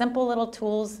 These are simple little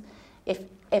tools. If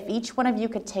each one of you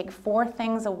could take 4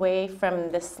 things away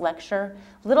from this lecture,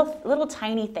 little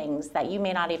tiny things that you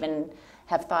may not even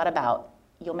have thought about,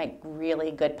 you'll make really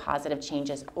good positive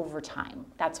changes over time.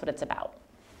 That's what it's about.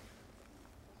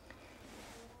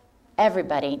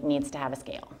 Everybody needs to have a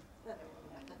scale.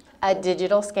 A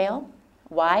digital scale.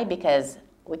 Why? Because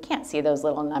we can't see those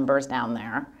little numbers down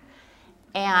there.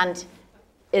 And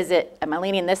am I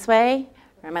leaning this way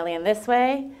or am I leaning this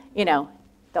way?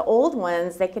 The old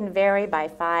ones, they can vary by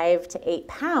 5 to 8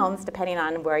 pounds depending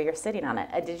on where you're sitting on it.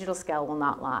 A digital scale will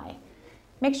not lie.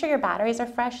 Make sure your batteries are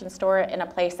fresh and store it in a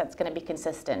place that's going to be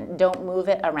consistent. Don't move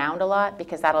it around a lot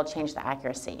because that'll change the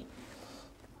accuracy.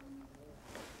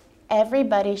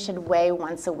 Everybody should weigh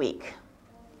once a week,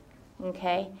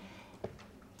 okay?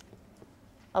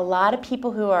 A lot of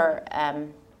people who are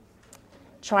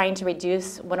trying to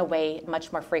reduce want to weigh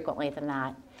much more frequently than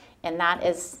that, and that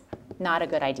is not a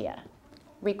good idea.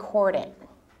 Record it.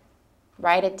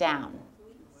 Write it down.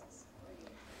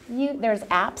 There's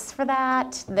apps for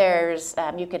that. There's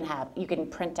you can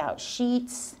print out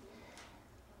sheets.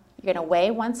 You're going to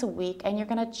weigh once a week, and you're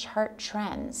going to chart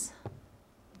trends.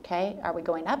 Okay, are we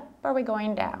going up? Or are we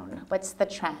going down? What's the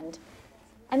trend?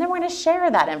 And then we're going to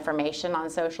share that information on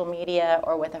social media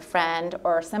or with a friend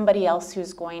or somebody else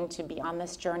who's going to be on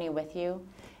this journey with you.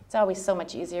 It's always so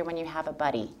much easier when you have a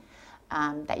buddy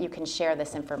that you can share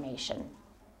this information.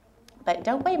 But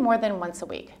don't weigh more than once a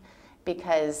week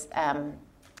because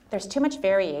there's too much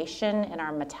variation in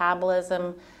our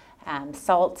metabolism,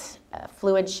 salt,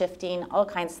 fluid shifting, all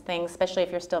kinds of things, especially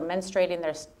if you're still menstruating.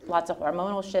 There's lots of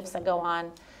hormonal shifts that go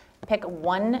on. Pick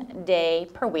one day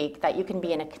per week that you can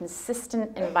be in a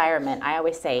consistent environment. I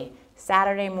always say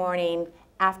Saturday morning,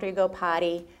 after you go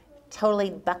potty, totally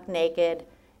buck naked,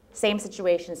 same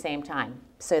situation, same time.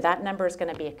 So that number is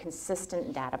going to be a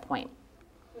consistent data point.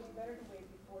 So it's better to wait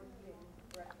before eating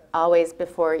breakfast. Always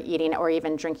before eating or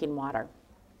even drinking water.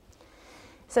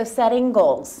 So setting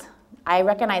goals. I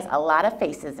recognize a lot of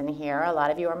faces in here. A lot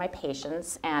of you are my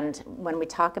patients. And when we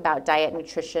talk about diet and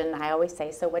nutrition, I always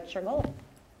say, so what's your goal?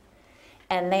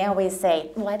 And they always say,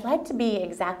 well, I'd like to be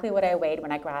exactly what I weighed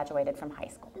when I graduated from high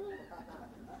school.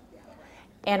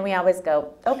 And we always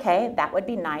go, okay, that would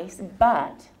be nice,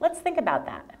 but let's think about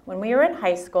that. When we were in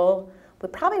high school, we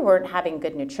probably weren't having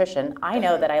good nutrition. I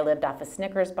know that I lived off of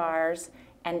Snickers bars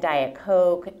and Diet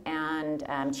Coke and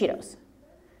Cheetos.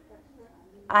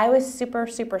 I was super,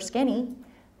 super skinny,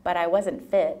 but I wasn't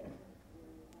fit.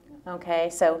 Okay,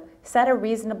 so set a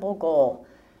reasonable goal.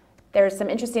 There's some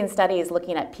interesting studies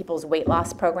looking at people's weight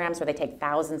loss programs where they take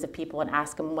thousands of people and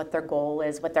ask them what their goal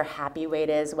is, what their happy weight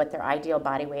is, what their ideal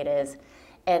body weight is.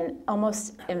 And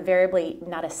almost invariably,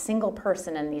 not a single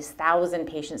person in these 1,000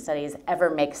 patient studies ever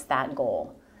makes that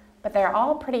goal. But they're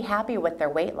all pretty happy with their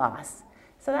weight loss.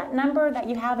 So that number that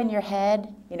you have in your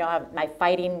head, my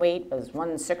fighting weight was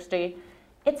 160,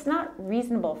 it's not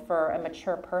reasonable for a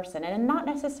mature person and not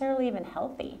necessarily even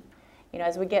healthy.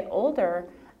 As we get older,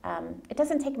 it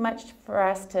doesn't take much for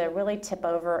us to really tip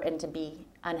over and to be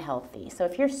unhealthy. So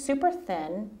if you're super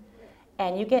thin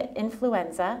and you get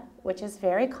influenza, which is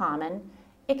very common,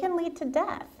 it can lead to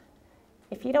death.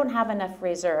 If you don't have enough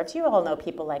reserves, you all know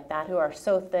people like that who are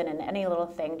so thin and any little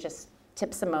thing just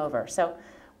tips them over. So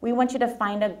we want you to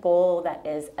find a goal that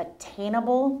is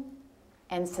attainable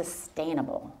and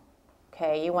sustainable.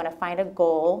 Okay, you want to find a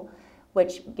goal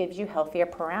which gives you healthier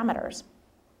parameters.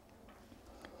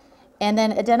 And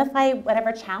then identify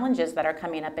whatever challenges that are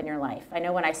coming up in your life. I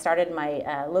know when I started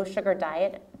my low sugar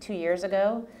diet 2 years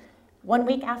ago, 1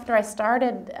 week after I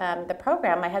started the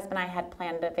program, my husband and I had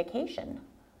planned a vacation.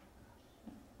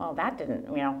 Well, that didn't,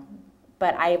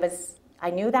 but I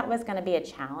knew that was going to be a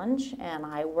challenge, and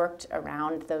I worked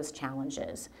around those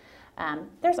challenges.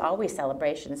 There's always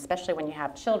celebrations, especially when you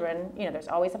have children. There's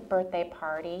always a birthday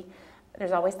party.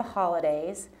 There's always the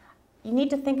holidays. You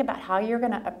need to think about how you're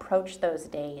going to approach those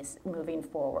days moving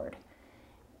forward.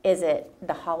 Is it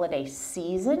the holiday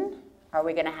season? Are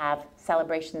we going to have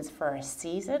celebrations for a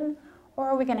season? Or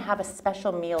are we going to have a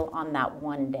special meal on that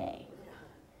one day?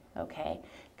 Okay,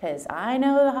 because I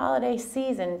know the holiday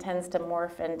season tends to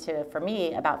morph into, for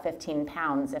me, about 15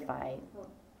 pounds if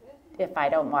I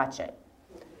don't watch it.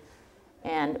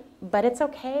 But it's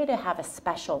okay to have a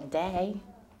special day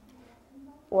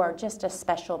or just a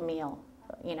special meal.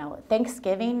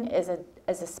 Thanksgiving is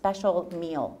a special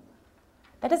meal.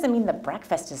 That doesn't mean the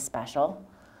breakfast is special.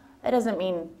 That doesn't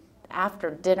mean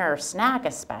after dinner snack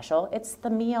is special. It's the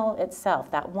meal itself,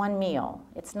 that one meal.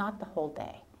 It's not the whole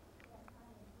day.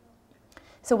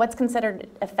 So what's considered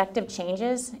effective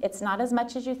changes? It's not as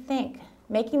much as you think.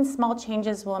 Making small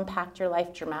changes will impact your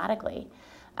life dramatically.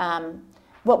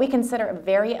 What we consider a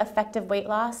very effective weight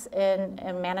loss in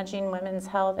managing women's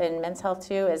health and men's health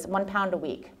too is 1 pound a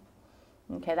week.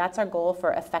 Okay, that's our goal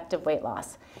for effective weight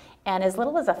loss. And as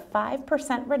little as a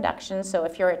 5% reduction, so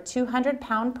if you're a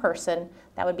 200-pound person,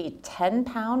 that would be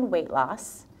 10-pound weight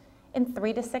loss in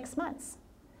 3 to 6 months.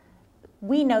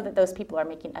 We know that those people are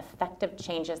making effective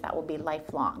changes that will be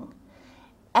lifelong.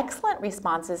 Excellent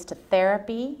responses to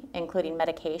therapy, including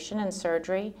medication and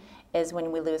surgery, is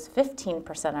when we lose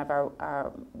 15% of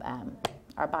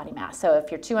our body mass. So if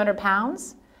you're 200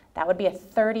 pounds, that would be a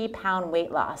 30-pound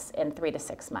weight loss in 3 to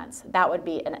 6 months. That would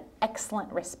be an excellent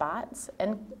response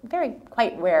and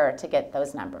quite rare to get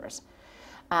those numbers.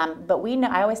 But we know,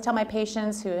 I always tell my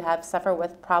patients who suffer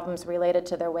with problems related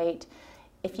to their weight,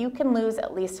 if you can lose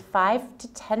at least 5 to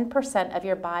 10% of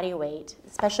your body weight,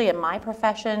 especially in my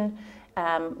profession,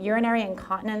 urinary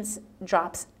incontinence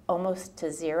drops almost to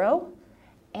 0,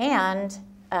 and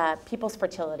people's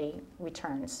fertility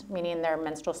returns, meaning their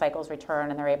menstrual cycles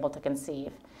return and they're able to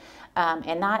conceive.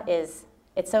 And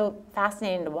it's so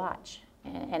fascinating to watch,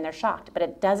 and they're shocked, but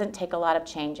it doesn't take a lot of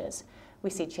changes. We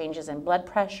see changes in blood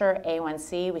pressure,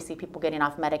 A1C, we see people getting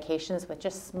off medications with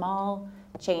just small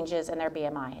changes in their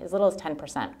BMI, as little as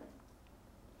 10%.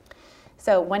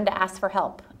 So when to ask for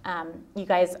help. You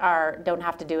guys don't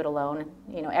have to do it alone.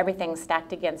 Everything's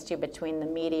stacked against you between the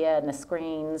media and the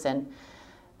screens and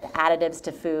the additives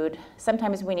to food.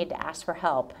 Sometimes we need to ask for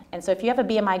help. And so if you have a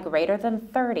BMI greater than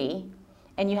 30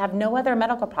 and you have no other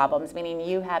medical problems, meaning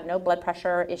you have no blood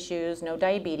pressure issues, no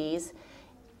diabetes,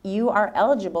 you are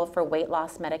eligible for weight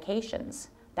loss medications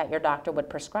that your doctor would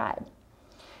prescribe.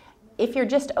 If you're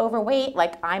just overweight,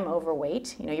 like I'm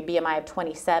overweight, your BMI of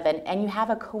 27, and you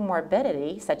have a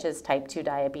comorbidity such as type 2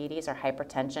 diabetes or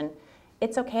hypertension,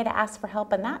 it's okay to ask for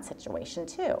help in that situation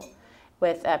too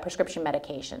with prescription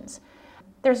medications.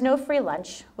 There's no free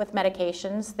lunch with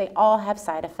medications. They all have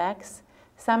side effects.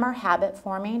 Some are habit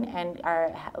forming and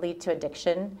lead to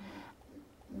addiction.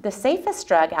 The safest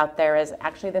drug out there is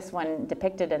actually this one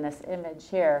depicted in this image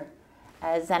here,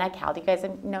 Gynecology. Do you guys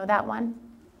know that one?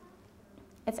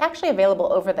 It's actually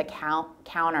available over the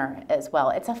counter as well.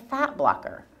 It's a fat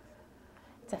blocker.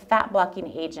 It's a fat blocking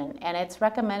agent, and it's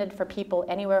recommended for people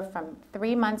anywhere from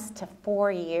 3 months to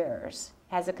 4 years.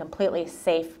 It has a completely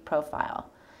safe profile,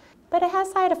 but it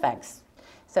has side effects.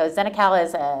 So Gynecology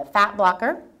is a fat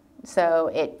blocker.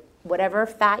 So whatever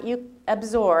fat you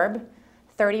absorb,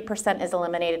 30% is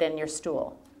eliminated in your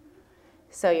stool.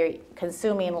 So you're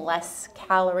consuming less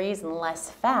calories and less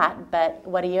fat, but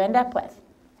what do you end up with?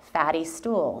 Fatty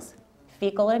stools,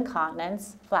 fecal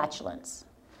incontinence, flatulence.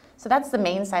 So that's the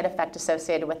main side effect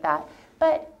associated with that.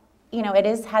 But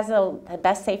it has the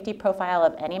best safety profile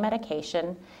of any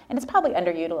medication, and it's probably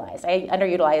underutilized. I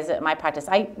underutilize it in my practice.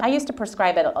 I used to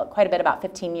prescribe it quite a bit about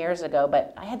 15 years ago,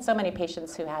 but I had so many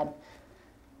patients who had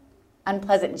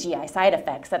unpleasant GI side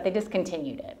effects that they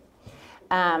discontinued it.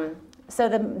 So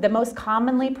the most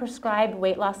commonly prescribed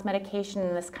weight loss medication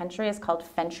in this country is called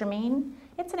phentermine.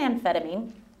 It's an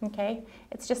amphetamine. Okay,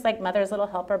 it's just like Mother's Little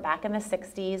Helper back in the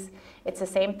 60s. It's the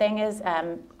same thing as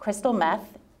crystal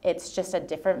meth. It's just a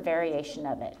different variation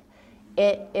of it.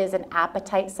 It is an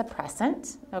appetite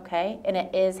suppressant, okay, and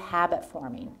it is habit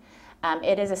forming.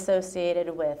 It is associated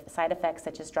with side effects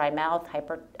such as dry mouth,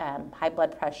 high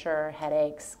blood pressure,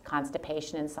 headaches,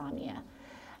 constipation, insomnia.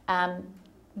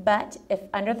 But if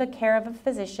under the care of a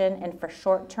physician and for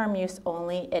short-term use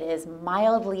only, it is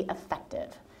mildly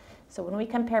effective. So when we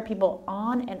compare people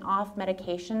on and off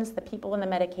medications, the people in the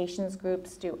medications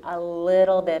groups do a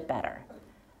little bit better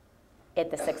at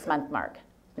the 6-month mark.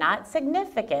 Not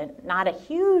significant, not a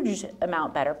huge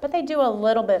amount better, but they do a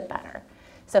little bit better.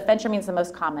 So phentermine is the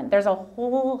most common. There's a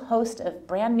whole host of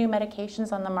brand new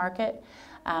medications on the market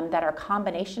that are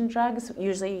combination drugs,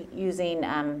 usually using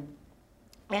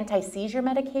anti-seizure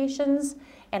medications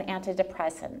and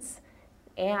antidepressants.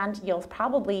 And you'll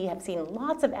probably have seen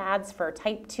lots of ads for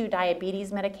type 2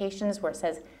 diabetes medications where it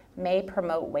says may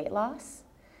promote weight loss.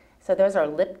 So those are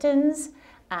Liptons,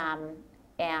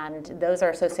 and those are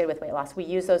associated with weight loss. We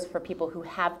use those for people who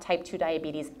have type 2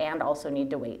 diabetes and also need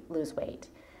to lose weight.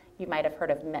 You might have heard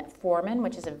of metformin,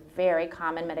 which is a very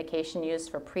common medication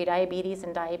used for prediabetes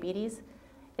and diabetes.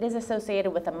 It is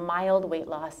associated with a mild weight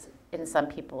loss in some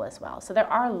people as well. So there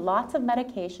are lots of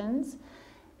medications.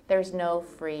 There's no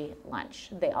free lunch.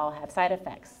 They all have side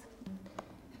effects.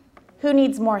 Who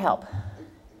needs more help?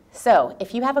 So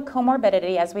if you have a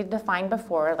comorbidity, as we've defined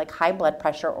before, like high blood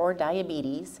pressure or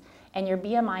diabetes, and your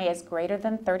BMI is greater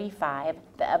than 35,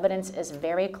 the evidence is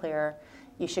very clear,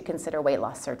 you should consider weight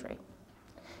loss surgery.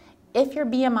 If your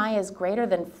BMI is greater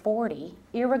than 40,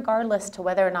 irregardless to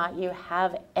whether or not you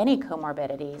have any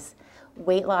comorbidities,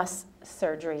 weight loss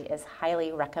surgery is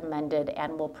highly recommended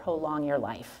and will prolong your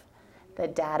life. The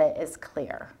data is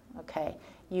clear, okay?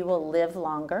 You will live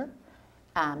longer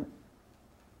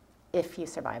if you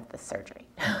survive the surgery.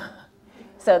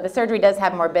 So the surgery does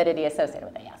have morbidity associated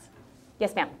with it, yes.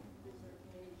 Yes, ma'am.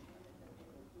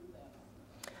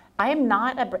 I am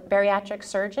not a bariatric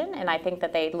surgeon, and I think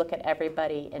that they look at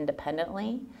everybody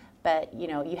independently, but you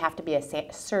know, you have to be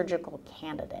a surgical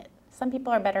candidate. Some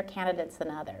people are better candidates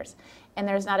than others. And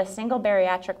there's not a single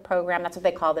bariatric program, that's what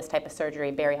they call this type of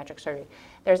surgery, bariatric surgery.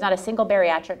 There's not a single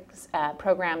bariatric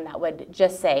program that would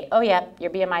just say, oh yeah, your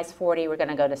BMI is 40, we're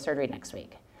gonna go to surgery next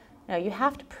week. No, you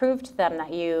have to prove to them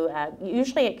that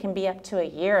usually it can be up to a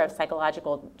year of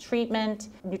psychological treatment,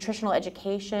 nutritional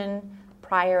education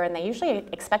prior, and they usually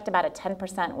expect about a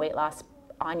 10% weight loss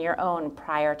on your own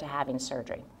prior to having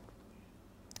surgery.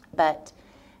 But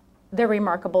they're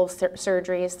remarkable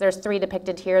surgeries. There's 3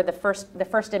 depicted here. The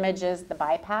first image is the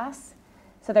bypass.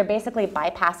 So they're basically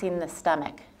bypassing the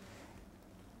stomach.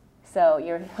 So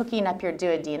you're hooking up your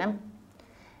duodenum,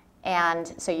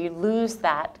 and so you lose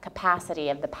that capacity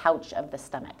of the pouch of the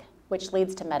stomach, which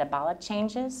leads to metabolic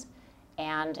changes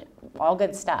and all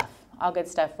good stuff. All good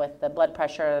stuff with the blood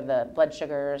pressure, the blood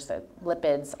sugars, the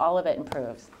lipids, all of it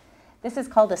improves. This is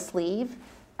called a sleeve,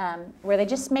 where they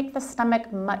just make the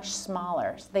stomach much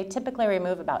smaller. So they typically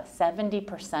remove about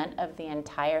 70% of the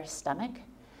entire stomach,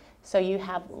 so you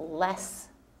have less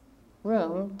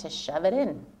room to shove it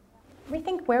in.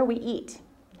 Rethink where we eat.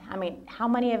 I mean, how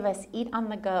many of us eat on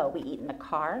the go? We eat in the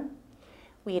car,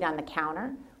 we eat on the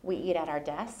counter, we eat at our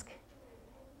desk.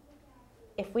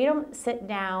 If we don't sit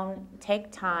down,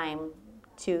 take time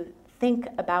to think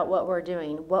about what we're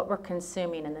doing, what we're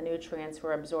consuming, and the nutrients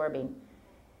we're absorbing,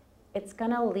 it's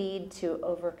going to lead to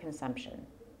overconsumption.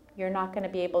 You're not going to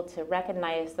be able to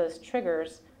recognize those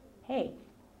triggers. Hey,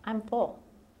 I'm full.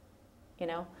 You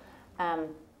know,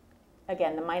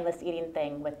 again, the mindless eating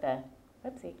thing with the,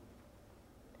 whoopsie,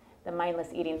 the mindless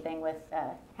eating thing with,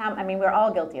 I mean, we're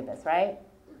all guilty of this, right?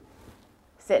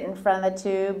 Sit in front of the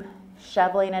tube,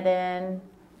 shoveling it in,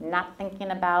 not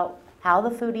thinking about how the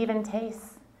food even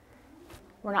tastes.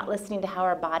 We're not listening to how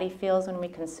our body feels when we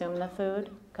consume the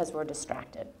food because we're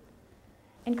distracted.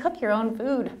 And cook your own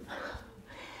food.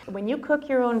 When you cook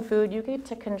your own food, you get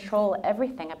to control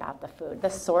everything about the food. The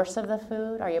source of the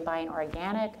food, are you buying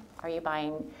organic? Are you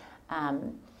buying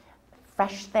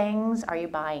fresh things? Are you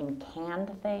buying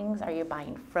canned things? Are you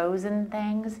buying frozen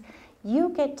things? You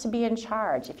get to be in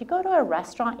charge. If you go to a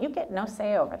restaurant, you get no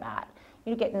say over that.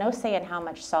 You get no say in how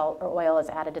much salt or oil is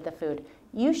added to the food.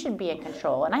 You should be in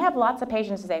control. And I have lots of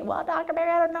patients who say, well, Dr.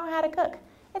 Barrie, I don't know how to cook.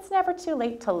 It's never too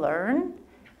late to learn.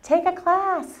 Take a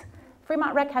class.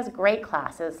 Fremont Rec has great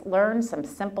classes. Learn some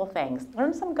simple things.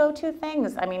 Learn some go-to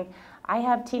things. I mean, I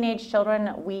have teenage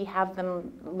children. We have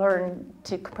them learn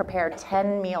to prepare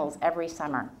 10 meals every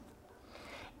summer.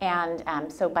 And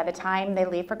so by the time they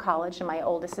leave for college, and my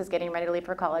oldest is getting ready to leave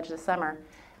for college this summer,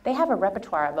 they have a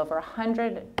repertoire of over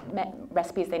 100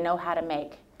 recipes they know how to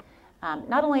make.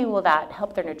 Not only will that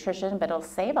help their nutrition, but it'll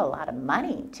save a lot of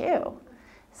money too.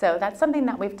 So that's something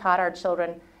that we've taught our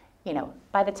children. You know,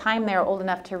 by the time they were old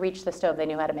enough to reach the stove, they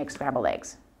knew how to make scrambled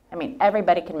eggs. I mean,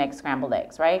 everybody can make scrambled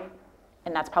eggs, right?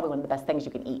 And that's probably one of the best things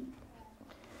you can eat.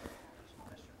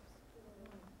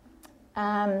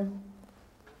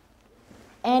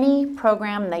 Any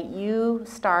program that you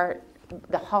start,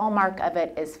 the hallmark of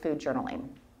it is food journaling.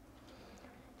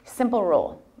 Simple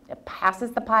rule. It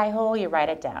passes the pie hole, you write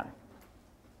it down.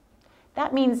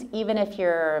 That means even if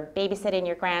you're babysitting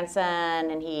your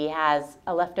grandson and he has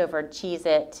a leftover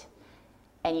Cheez-It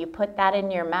and you put that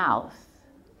in your mouth,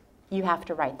 you have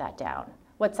to write that down.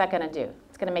 What's that going to do?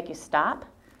 It's going to make you stop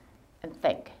and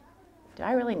think, do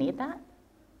I really need that?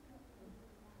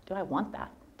 Do I want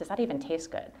that? Does that even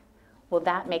taste good? Will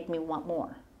that make me want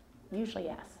more? Usually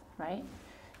yes, right?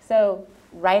 So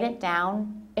write it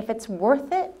down. If it's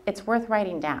worth it, it's worth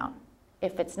writing down.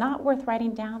 If it's not worth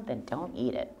writing down, then don't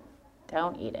eat it.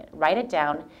 Don't eat it. Write it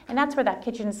down. And that's where that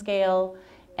kitchen scale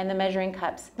and the measuring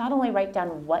cups, not only write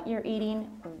down what you're eating,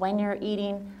 when you're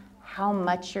eating, how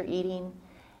much you're eating,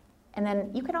 and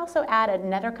then you can also add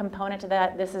another component to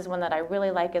that. This is one that I really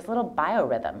like, is little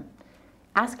biorhythm.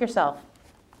 Ask yourself,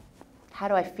 how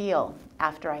do I feel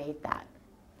after I ate that?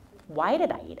 Why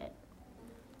did I eat it?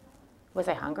 Was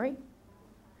I hungry?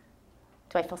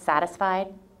 Do I feel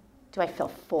satisfied? Do I feel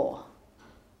full?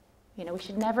 You know, we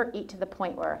should never eat to the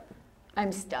point where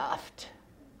I'm stuffed.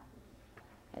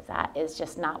 Because that is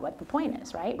just not what the point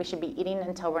is, right? We should be eating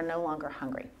until we're no longer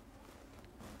hungry.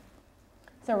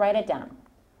 So write it down.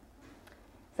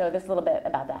 So this little bit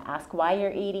about that. Ask why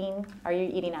you're eating. Are you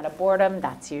eating out of boredom?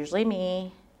 That's usually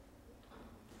me.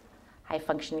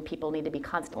 High-functioning people need to be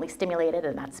constantly stimulated,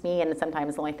 and that's me. And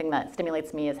sometimes the only thing that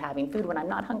stimulates me is having food when I'm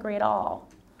not hungry at all.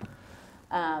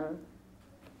 And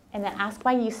then ask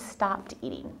why you stopped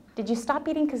eating. Did you stop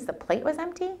eating because the plate was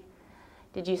empty?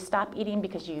 Did you stop eating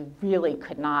because you really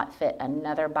could not fit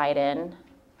another bite in?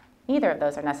 Neither of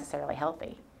those are necessarily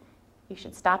healthy. You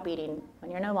should stop eating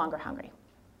when you're no longer hungry.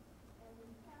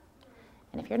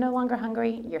 And if you're no longer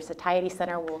hungry, your satiety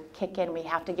center will kick in. We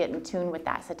have to get in tune with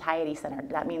that satiety center.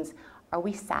 That means, are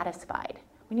we satisfied?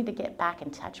 We need to get back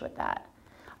in touch with that.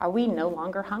 Are we no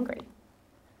longer hungry?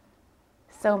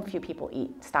 So few people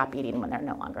stop eating when they're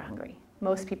no longer hungry.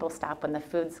 Most people stop when the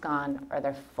food's gone or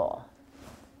they're full.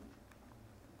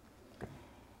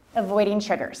 Avoiding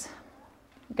sugars.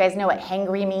 You guys know what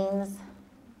hangry means?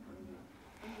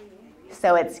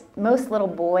 So it's most little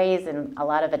boys and a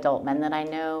lot of adult men that I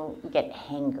know get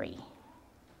hangry.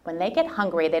 When they get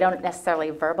hungry, they don't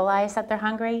necessarily verbalize that they're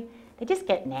hungry. They just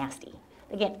get nasty.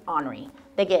 They get ornery.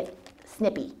 They get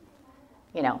snippy.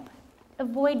 You know,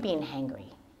 avoid being hangry.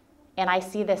 And I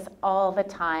see this all the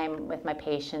time with my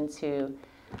patients who,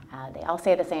 they all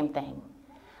say the same thing.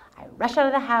 I rush out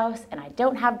of the house and I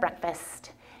don't have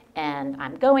breakfast. And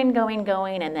I'm going,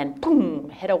 and then boom,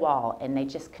 hit a wall, and they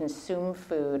just consume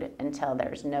food until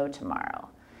there's no tomorrow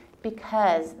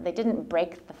because they didn't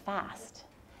break the fast.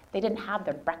 They didn't have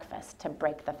their breakfast to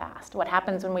break the fast. What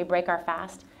happens when we break our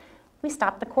fast? We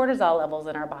stop the cortisol levels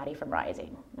in our body from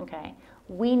rising, okay?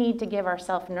 We need to give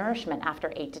ourselves nourishment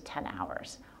after 8 to 10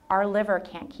 hours. Our liver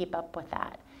can't keep up with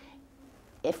that.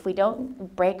 If we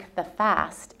don't break the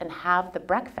fast and have the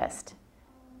breakfast,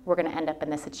 we're going to end up in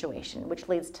this situation, which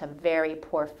leads to very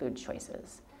poor food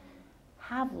choices.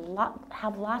 Have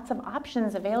lots of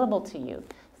options available to you.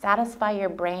 Satisfy your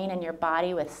brain and your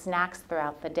body with snacks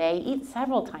throughout the day. Eat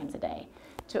several times a day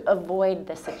to avoid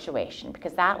this situation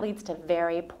because that leads to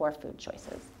very poor food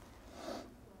choices.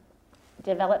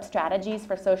 Develop strategies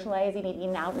for socializing,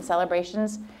 eating out, and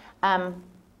celebrations.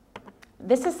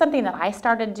 This is something that I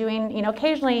started doing. You know,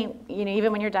 occasionally, you know,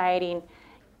 even when you're dieting,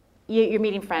 you're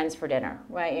meeting friends for dinner,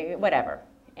 right? Whatever.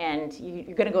 And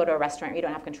you're going to go to a restaurant. You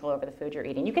don't have control over the food you're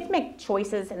eating. You get to make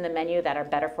choices in the menu that are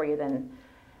better for you than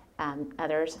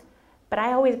others. But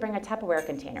I always bring a Tupperware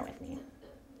container with me.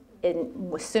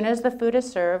 And as soon as the food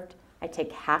is served, I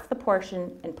take half the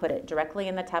portion and put it directly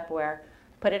in the Tupperware,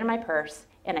 put it in my purse,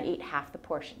 and I eat half the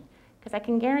portion. Because I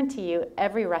can guarantee you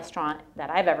every restaurant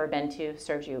that I've ever been to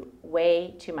serves you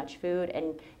way too much food.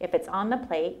 And if it's on the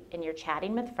plate and you're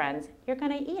chatting with friends, you're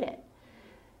going to eat it.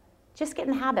 Just get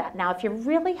in the habit. Now, if you're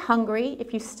really hungry,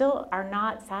 if you still are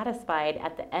not satisfied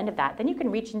at the end of that, then you can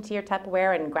reach into your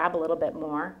Tupperware and grab a little bit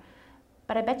more.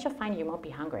 But I bet you'll find you won't be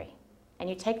hungry. And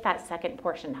you take that second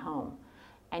portion home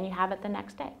and you have it the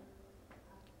next day.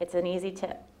 It's an easy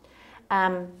tip.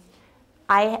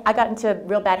 I got into a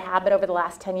real bad habit over the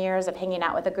last 10 years of hanging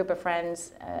out with a group of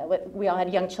friends. We all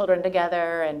had young children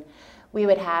together, and we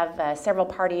would have several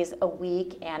parties a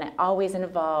week, and it always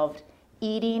involved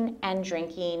eating and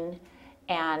drinking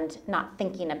and not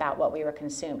thinking about what we were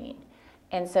consuming.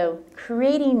 And so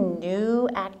creating new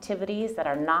activities that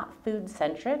are not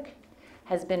food-centric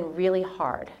has been really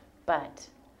hard. But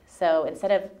so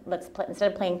instead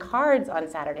of playing cards on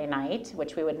Saturday night,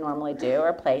 which we would normally do,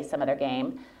 or play some other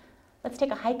game, let's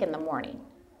take a hike in the morning.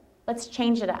 Let's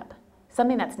change it up.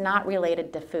 Something that's not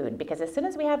related to food, because as soon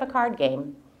as we have a card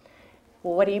game,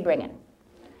 well, what are you bringing?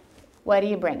 What are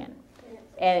you bringing?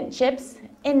 And chips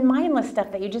and mindless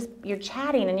stuff that you're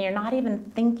chatting and you're not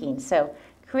even thinking. So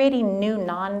creating new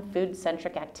non-food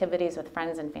centric activities with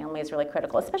friends and family is really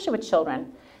critical, especially with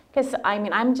children. Because I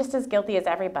mean, I'm just as guilty as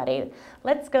everybody.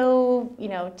 Let's go,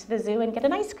 to the zoo and get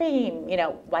an ice cream.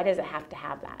 Why does it have to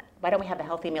have that? Why don't we have a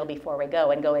healthy meal before we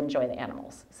go and go enjoy the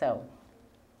animals? So,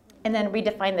 and then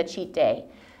redefine the cheat day.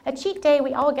 A cheat day,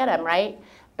 we all get them, right?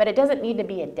 But it doesn't need to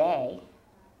be a day.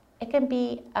 It can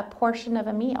be a portion of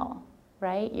a meal,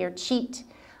 right? Your cheat.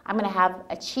 I'm going to have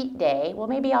a cheat day. Well,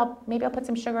 maybe I'll put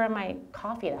some sugar in my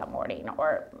coffee that morning,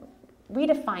 or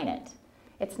redefine it.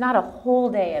 It's not a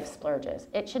whole day of splurges.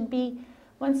 It should be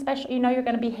one special, you're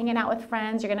going to be hanging out with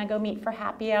friends, you're going to go meet for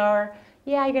happy hour.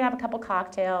 Yeah, you're going to have a couple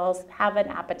cocktails, have an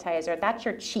appetizer. That's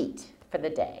your cheat for the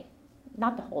day,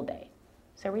 not the whole day.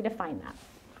 So redefine that.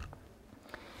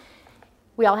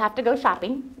 We all have to go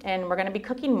shopping, and we're going to be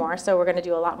cooking more, so we're going to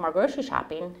do a lot more grocery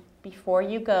shopping. Before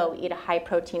you go, eat a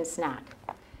high-protein snack.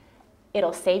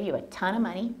 It'll save you a ton of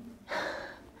money,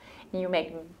 and you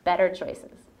make better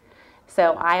choices.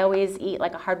 So I always eat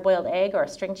like a hard-boiled egg or a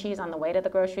string cheese on the way to the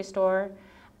grocery store.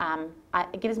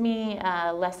 It gives me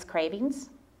less cravings,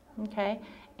 okay?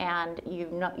 And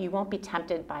you won't be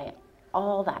tempted by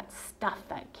all that stuff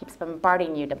that keeps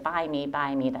bombarding you to buy me,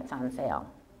 that's on sale.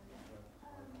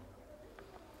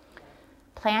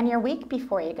 Plan your week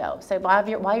before you go. So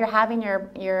while you're having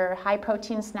your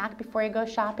high-protein snack before you go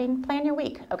shopping, plan your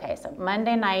week. Okay, so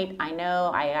Monday night, I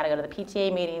know I gotta go to the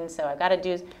PTA meeting, so I've gotta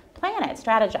plan it,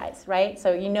 strategize, right?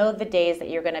 So you know the days that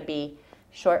you're gonna be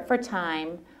short for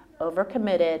time,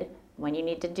 overcommitted, when you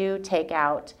need to do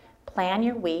takeout, plan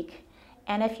your week,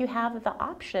 and if you have the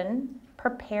option,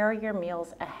 prepare your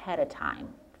meals ahead of time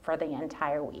for the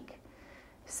entire week.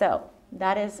 So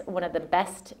that is one of the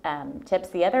best tips.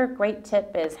 The other great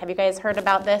tip is, have you guys heard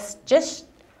about this? Just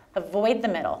avoid the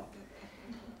middle.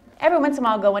 Every once in a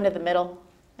while I'll go into the middle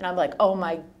and I'm like, oh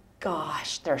my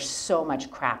gosh, there's so much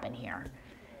crap in here.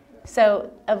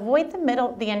 So avoid the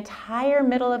middle, the entire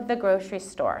middle of the grocery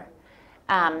store.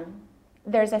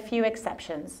 There's a few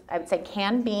exceptions. I would say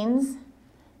canned beans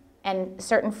and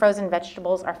certain frozen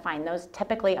vegetables are fine. Those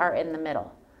typically are in the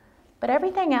middle. But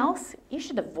everything else, you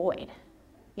should avoid.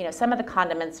 Some of the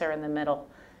condiments are in the middle.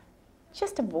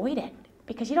 Just avoid it,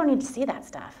 because you don't need to see that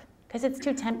stuff, because it's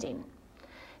too tempting.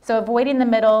 So avoiding the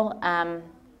middle.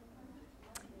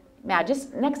 Now,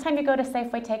 just next time you go to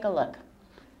Safeway, take a look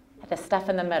at the stuff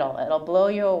in the middle. It'll blow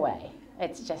you away.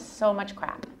 It's just so much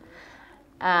crap.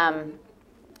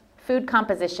 Food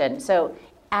composition. So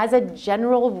as a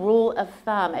general rule of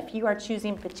thumb, if you are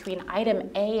choosing between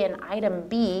item A and item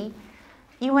B,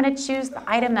 you want to choose the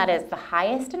item that is the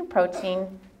highest in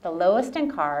protein, the lowest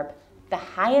in carb, the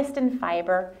highest in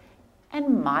fiber,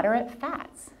 and moderate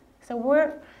fats.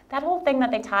 So that whole thing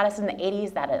that they taught us in the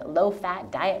 80s that a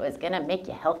low-fat diet was going to make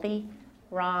you healthy,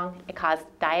 wrong. It caused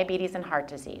diabetes and heart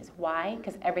disease. Why?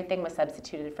 Because everything was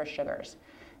substituted for sugars.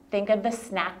 Think of the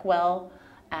Snackwell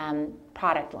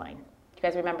product line. You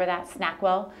guys remember that?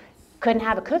 Snackwell? Couldn't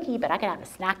have a cookie, but I could have a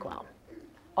Snackwell.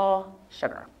 All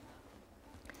sugar.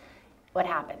 What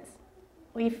happens?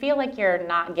 Well, you feel like you're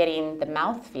not getting the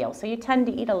mouthfeel, so you tend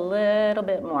to eat a little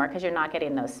bit more because you're not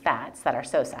getting those fats that are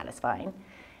so satisfying,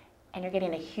 and you're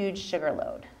getting a huge sugar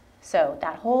load. So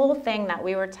that whole thing that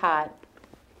we were taught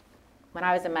when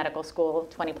I was in medical school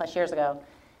 20 plus years ago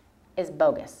is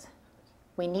bogus.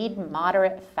 We need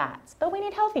moderate fats, but we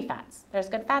need healthy fats. There's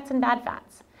good fats and bad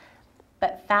fats.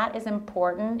 But fat is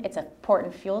important. It's an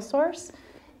important fuel source.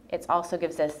 It also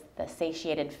gives us the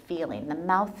satiated feeling, the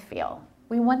mouth feel.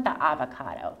 We want the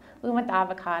avocado. We want the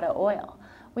avocado oil.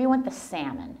 We want the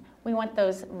salmon. We want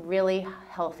those really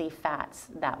healthy fats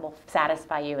that will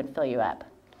satisfy you and fill you up.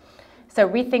 So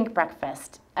rethink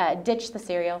breakfast. Ditch the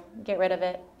cereal. Get rid of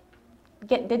it.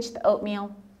 Ditch the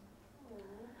oatmeal.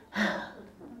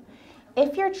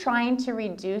 If you're trying to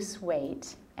reduce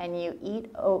weight and you eat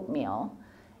oatmeal,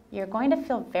 you're going to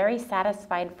feel very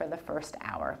satisfied for the first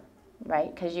hour,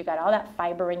 right? Because you got all that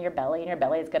fiber in your belly, and your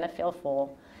belly is going to feel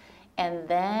full. And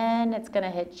then it's going to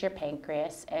hit your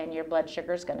pancreas, and your blood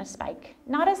sugar is going to spike.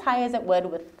 Not as high as it would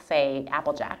with, say,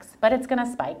 Apple Jacks, but it's going to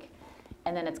spike,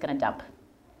 and then it's going to dump.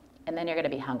 And then you're going to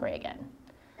be hungry again.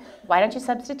 Why don't you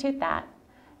substitute that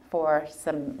for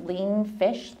some lean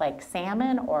fish like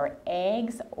salmon or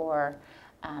eggs or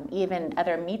even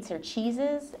other meats or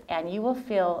cheeses, and you will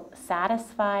feel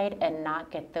satisfied and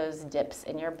not get those dips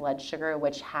in your blood sugar,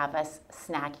 which have us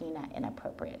snacking at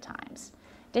inappropriate times.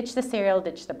 Ditch the cereal,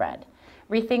 ditch the bread.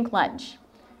 Rethink lunch.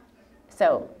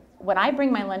 So when I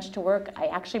bring my lunch to work, I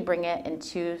actually bring it in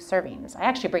 2 servings. I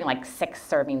actually bring like 6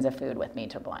 servings of food with me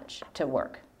to lunch, to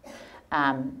work.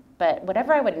 But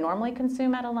whatever I would normally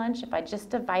consume at a lunch, if I just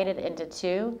divide it into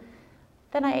 2,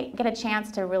 then I get a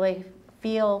chance to really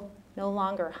feel no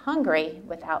longer hungry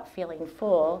without feeling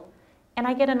full. And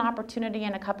I get an opportunity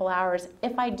in a couple hours,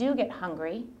 if I do get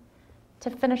hungry, to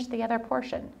finish the other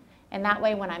portion. And that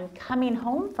way, when I'm coming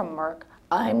home from work,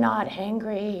 I'm not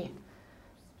hangry,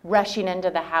 rushing into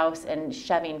the house and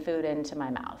shoving food into my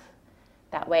mouth.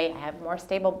 That way, I have more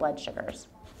stable blood sugars.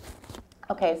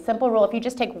 Okay, simple rule. If you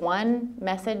just take one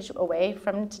message away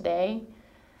from today,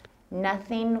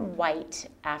 nothing white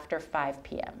after 5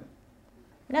 p.m.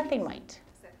 Nothing white,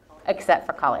 except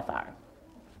for cauliflower.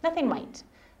 Nothing white.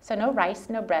 So no rice,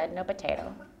 no bread, no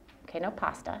potato. Okay, no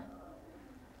pasta.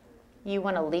 You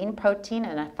want a lean protein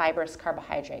and a fibrous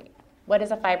carbohydrate. What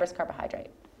is a fibrous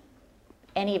carbohydrate?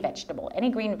 Any vegetable, any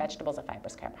green vegetable is a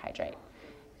fibrous carbohydrate.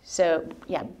 So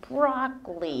yeah,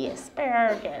 broccoli,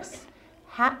 asparagus.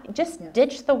 Just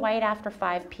ditch the white after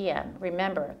 5 p.m.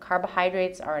 Remember,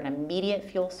 carbohydrates are an immediate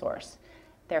fuel source.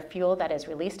 They're fuel that is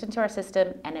released into our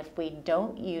system, and if we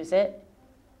don't use it,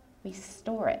 we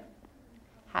store it.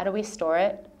 How do we store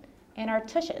it? In our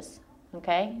tushes,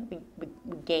 okay? We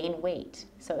gain weight.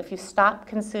 So if you stop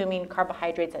consuming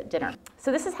carbohydrates at dinner.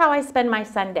 So this is how I spend my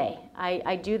Sunday.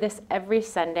 I do this every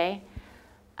Sunday.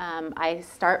 I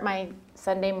start my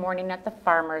Sunday morning at the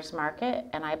farmer's market,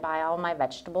 and I buy all my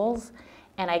vegetables,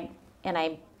 and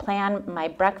I plan my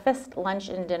breakfast, lunch,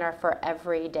 and dinner for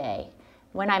every day.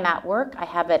 When I'm at work, I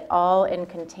have it all in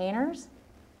containers,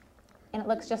 and it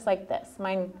looks just like this.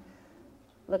 Mine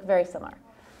look very similar.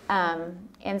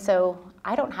 And so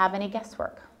I don't have any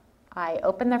guesswork. I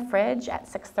open the fridge at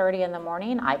 6:30 in the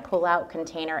morning, I pull out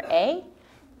container A,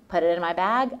 put it in my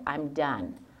bag, I'm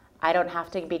done. I don't have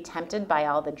to be tempted by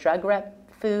all the drug rep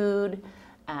food,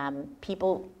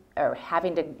 people are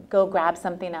having to go grab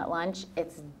something at lunch.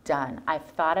 It's done. I've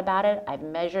thought about it, I've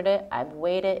measured it, I've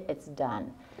weighed it, it's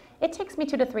done. It takes me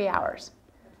 2 to 3 hours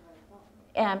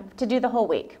to do the whole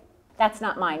week. That's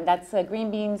not mine. That's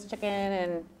green beans, chicken,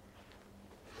 and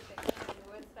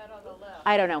What's that on the left?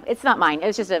 I don't know. It's not mine.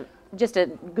 It's just a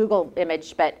Google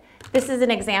image, but this is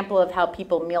an example of how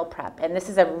people meal prep, and this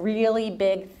is a really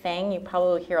big thing. You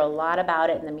probably hear a lot about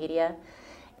it in the media.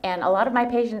 And a lot of my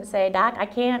patients say, Doc, I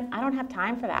don't have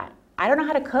time for that. I don't know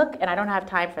how to cook, and I don't have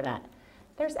time for that.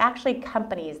 There's actually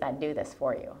companies that do this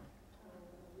for you.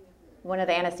 One of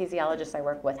the anesthesiologists I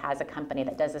work with has a company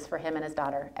that does this for him and his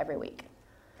daughter every week.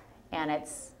 And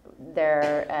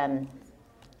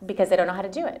because they don't know how to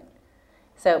do it.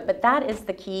 So, but that is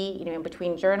the key,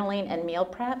 between journaling and meal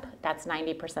prep, that's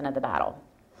 90% of the battle.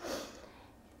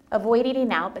 Avoid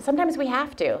eating out, but sometimes we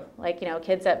have to. Like,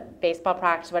 kids at baseball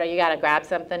practice, whatever, you gotta grab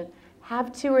something.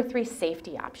 Have 2 or 3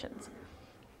 safety options.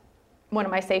 One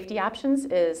of my safety options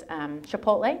is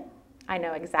Chipotle. I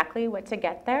know exactly what to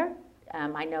get there.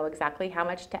 I know exactly how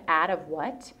much to add of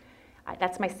what.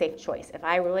 That's my safe choice. If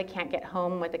I really can't get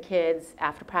home with the kids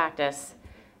after practice,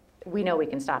 we know we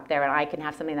can stop there, and I can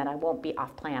have something that I won't be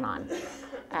off plan on.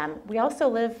 We also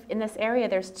live in this area.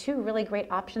 There's 2 really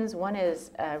great options. One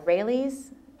is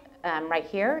Rayleigh's right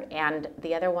here, and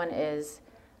the other one is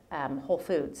Whole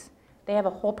Foods. They have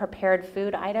a whole prepared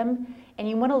food item, and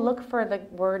you want to look for the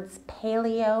words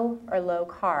paleo or low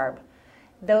carb.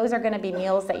 Those are going to be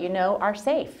meals that are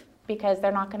safe because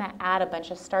they're not going to add a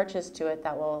bunch of starches to it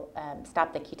that will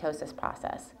stop the ketosis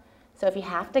process. So if you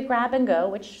have to grab and go,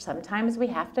 which sometimes we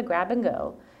have to grab and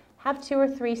go, have 2 or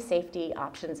 3 safety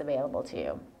options available to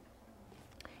you.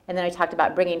 And then I talked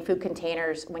about bringing food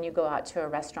containers when you go out to a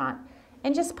restaurant,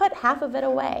 and just put half of it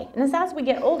away. And as we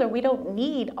get older, we don't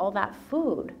need all that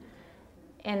food.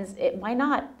 And why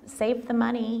not save the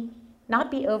money, not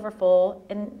be overfull,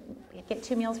 and get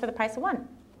 2 meals for the price of 1?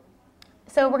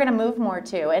 So we're gonna move more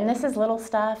too. And this is little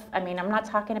stuff. I mean, I'm not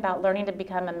talking about learning to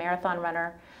become a marathon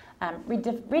runner.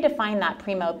 Redefine that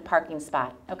primo parking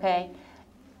spot, okay?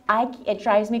 It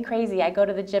drives me crazy. I go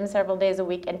to the gym several days a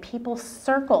week, and people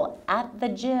circle at the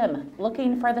gym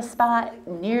looking for the spot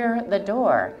near the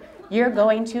door. You're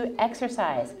going to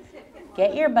exercise.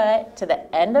 Get your butt to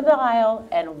the end of the aisle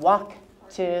and walk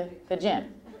to the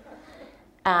gym.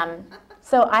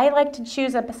 So I like to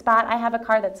choose a spot. I have a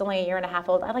car that's only 1.5 years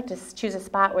old. I like to choose a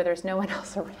spot where there's no one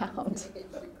else around.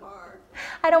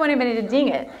 I don't want anybody to ding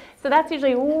it. So that's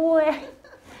usually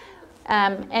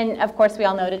And of course, we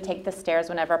all know to take the stairs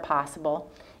whenever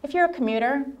possible. If you're a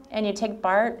commuter and you take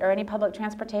BART or any public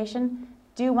transportation,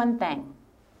 do one thing.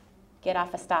 Get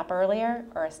off a stop earlier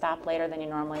or a stop later than you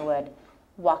normally would.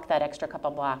 Walk that extra couple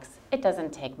blocks. It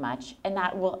doesn't take much, and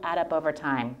that will add up over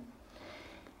time.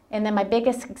 And then my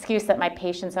biggest excuse that my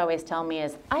patients always tell me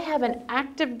is, I have an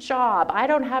active job. I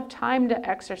don't have time to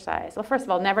exercise. Well, first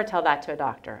of all, never tell that to a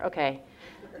doctor, okay?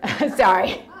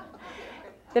 Sorry.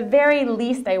 The very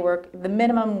least I work, the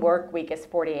minimum work week is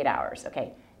 48 hours,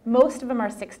 okay? Most of them are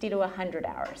 60 to 100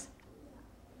 hours.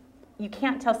 You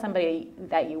can't tell somebody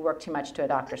that you work too much to a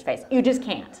doctor's face. You just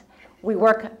can't. We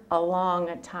work a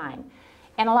long time.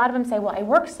 And a lot of them say, well, I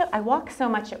walk so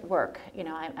much at work. You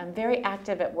know, I'm very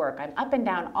active at work. I'm up and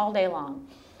down all day long.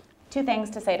 Two things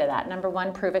to say to that. Number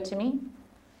one, prove it to me.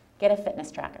 Get a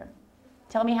fitness tracker.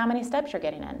 Tell me how many steps you're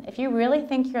getting in. If you really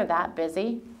think you're that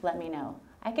busy, let me know.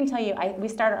 I can tell you, we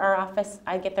start our office,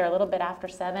 I get there a little bit after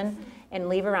 7 and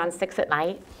leave around 6 at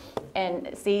night and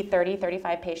see 30,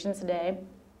 35 patients a day.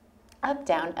 Up,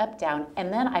 down,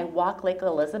 and then I walk Lake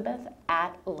Elizabeth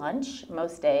at lunch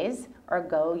most days, or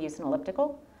go use an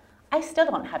elliptical. I still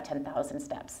don't have 10,000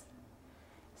 steps.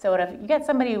 So if you get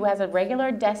somebody who has a regular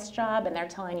desk job and they're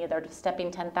telling you they're stepping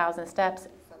 10,000 steps,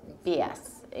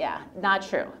 BS, yeah, not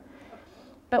true.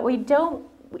 But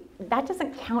that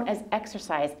doesn't count as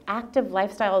exercise. Active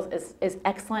lifestyles is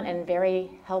excellent and very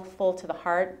helpful to the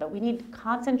heart, but we need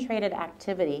concentrated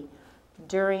activity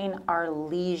during our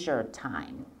leisure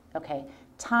time. Okay,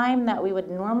 time that we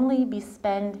would normally be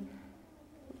spend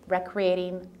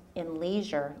recreating in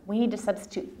leisure, we need to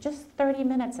substitute just 30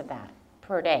 minutes of that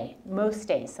per day, most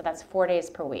days. So that's 4 days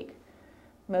per week.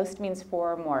 Most means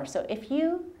 4 or more. So if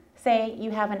you say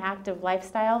you have an active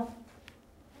lifestyle,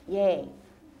 yay.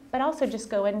 But also just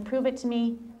go and prove it to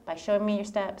me by showing me your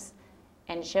steps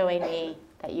and showing me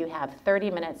that you have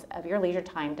 30 minutes of your leisure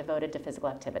time devoted to physical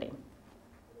activity.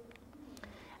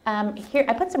 Here,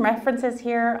 I put some references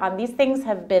here. These things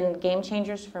have been game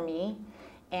changers for me,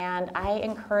 and I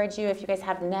encourage you, if you guys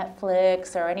have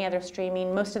Netflix or any other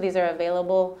streaming, most of these are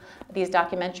available. These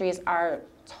documentaries are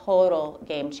total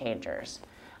game changers.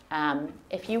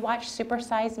 If you watch Super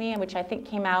Size Me, which I think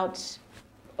came out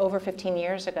over 15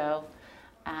 years ago,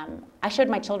 I showed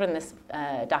my children this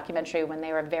documentary when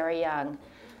they were very young.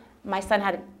 My son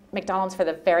had McDonald's for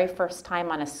the very first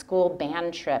time on a school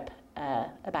band trip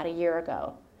about a year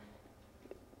ago,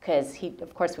 because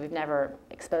of course, we've never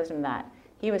exposed him to that.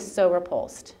 He was so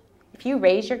repulsed. If you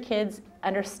raise your kids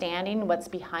understanding what's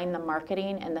behind the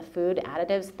marketing and the food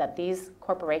additives that these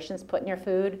corporations put in your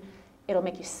food, it'll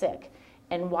make you sick.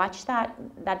 And watch that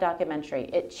documentary.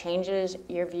 It changes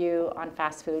your view on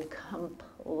fast food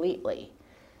completely.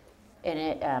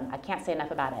 And I can't say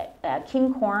enough about it.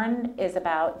 King Corn is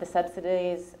about the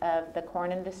subsidies of the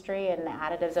corn industry and the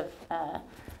additives of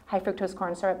high fructose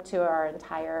corn syrup to our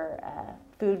entire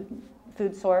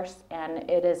food sourse, and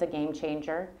it is a game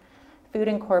changer. Food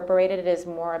Incorporated is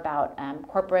more about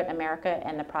corporate America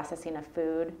and the processing of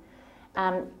food.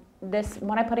 This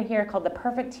one I put in here called The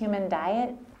Perfect Human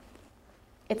Diet.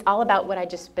 It's all about what I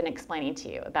just been explaining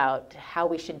to you about how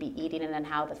we should be eating and then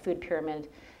how the food pyramid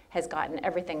has gotten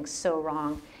everything so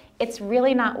wrong. It's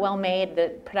really not well made. The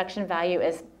production value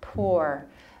is poor,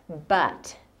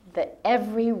 but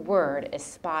every word is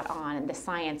spot on and the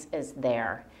science is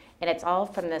there. And it's all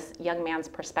from this young man's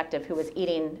perspective who was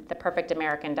eating the perfect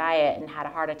American diet and had a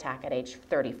heart attack at age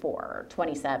 34 or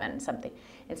 27, something.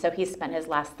 And so he spent his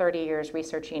last 30 years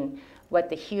researching what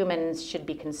the humans should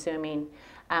be consuming.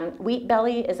 Wheat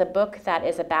Belly is a book that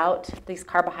is about these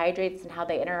carbohydrates and how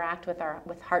they interact with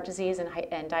heart disease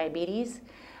and diabetes.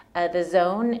 The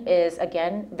Zone is,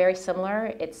 again, very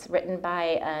similar. It's written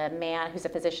by a man who's a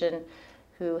physician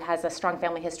who has a strong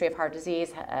family history of heart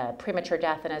disease, premature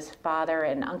death in his father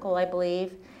and uncle, I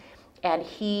believe. And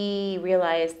he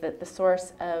realized that the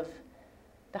source of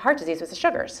the heart disease was the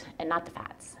sugars and not the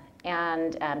fats.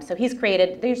 And so he's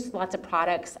created, there's lots of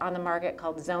products on the market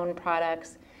called Zone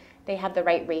products. They have the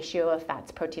right ratio of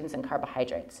fats, proteins, and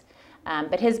carbohydrates.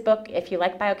 But his book, if you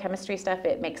like biochemistry stuff,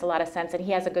 it makes a lot of sense, and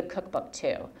he has a good cookbook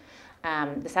too.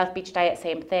 The South Beach Diet,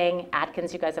 same thing.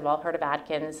 Atkins, you guys have all heard of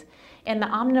Atkins. And The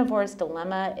Omnivore's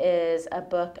Dilemma is a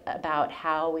book about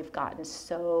how we've gotten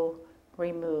so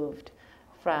removed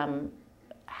from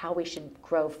how we should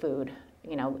grow food.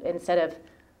 You know, instead of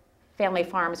family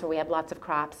farms where we have lots of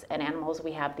crops and animals,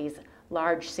 we have these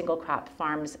large single crop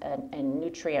farms and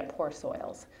nutrient poor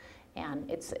soils. And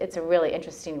it's a really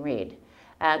interesting read.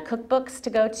 Cookbooks to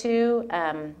go to.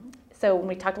 So when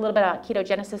we talked a little bit about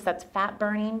ketogenesis, that's fat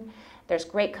burning. There's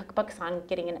great cookbooks on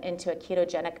getting into a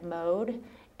ketogenic mode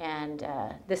And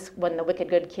this one, the Wicked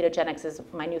Good Ketogenics, is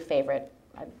my new favorite.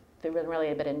 I've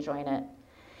really been enjoying it.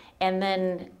 And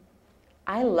then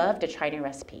I love to try new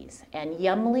recipes. And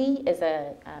Yumly is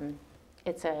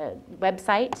it's a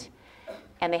website,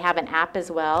 and they have an app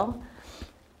as well.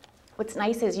 What's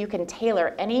nice is you can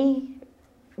tailor any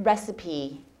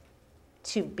recipe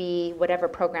to be whatever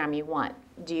program you want.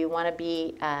 Do you want to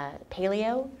be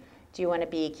paleo? Do you want to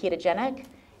be ketogenic?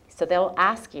 So they'll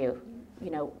ask you,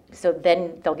 so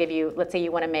then they'll give you, let's say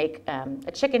you want to make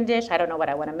a chicken dish. I don't know what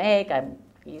I want to make.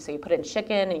 So you put in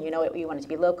chicken, and you want it to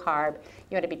be low carb.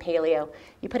 You want it to be paleo.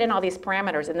 You put in all these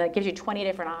parameters, and then it gives you 20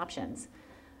 different options.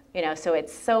 So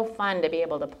it's so fun to be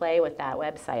able to play with that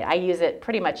website. I use it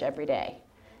pretty much every day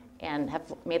and have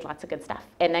made lots of good stuff.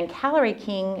 And then Calorie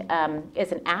King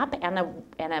is an app and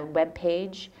a web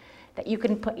page that you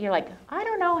can put, you're like, I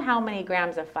don't know how many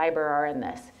grams of fiber are in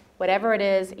this. Whatever it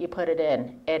is, you put it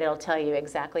in. It'll tell you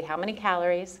exactly how many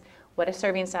calories, what a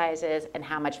serving size is, and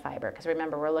how much fiber. Because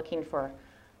remember, we're looking for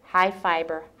high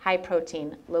fiber, high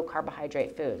protein, low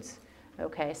carbohydrate foods.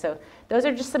 Okay, so those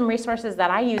are just some resources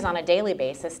that I use on a daily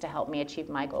basis to help me achieve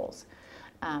my goals.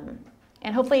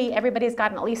 And hopefully everybody's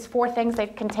gotten at least 4 things they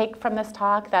can take from this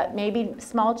talk, that maybe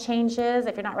small changes,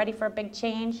 if you're not ready for a big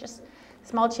change, just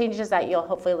small changes that you'll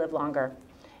hopefully live longer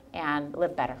and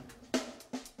live better.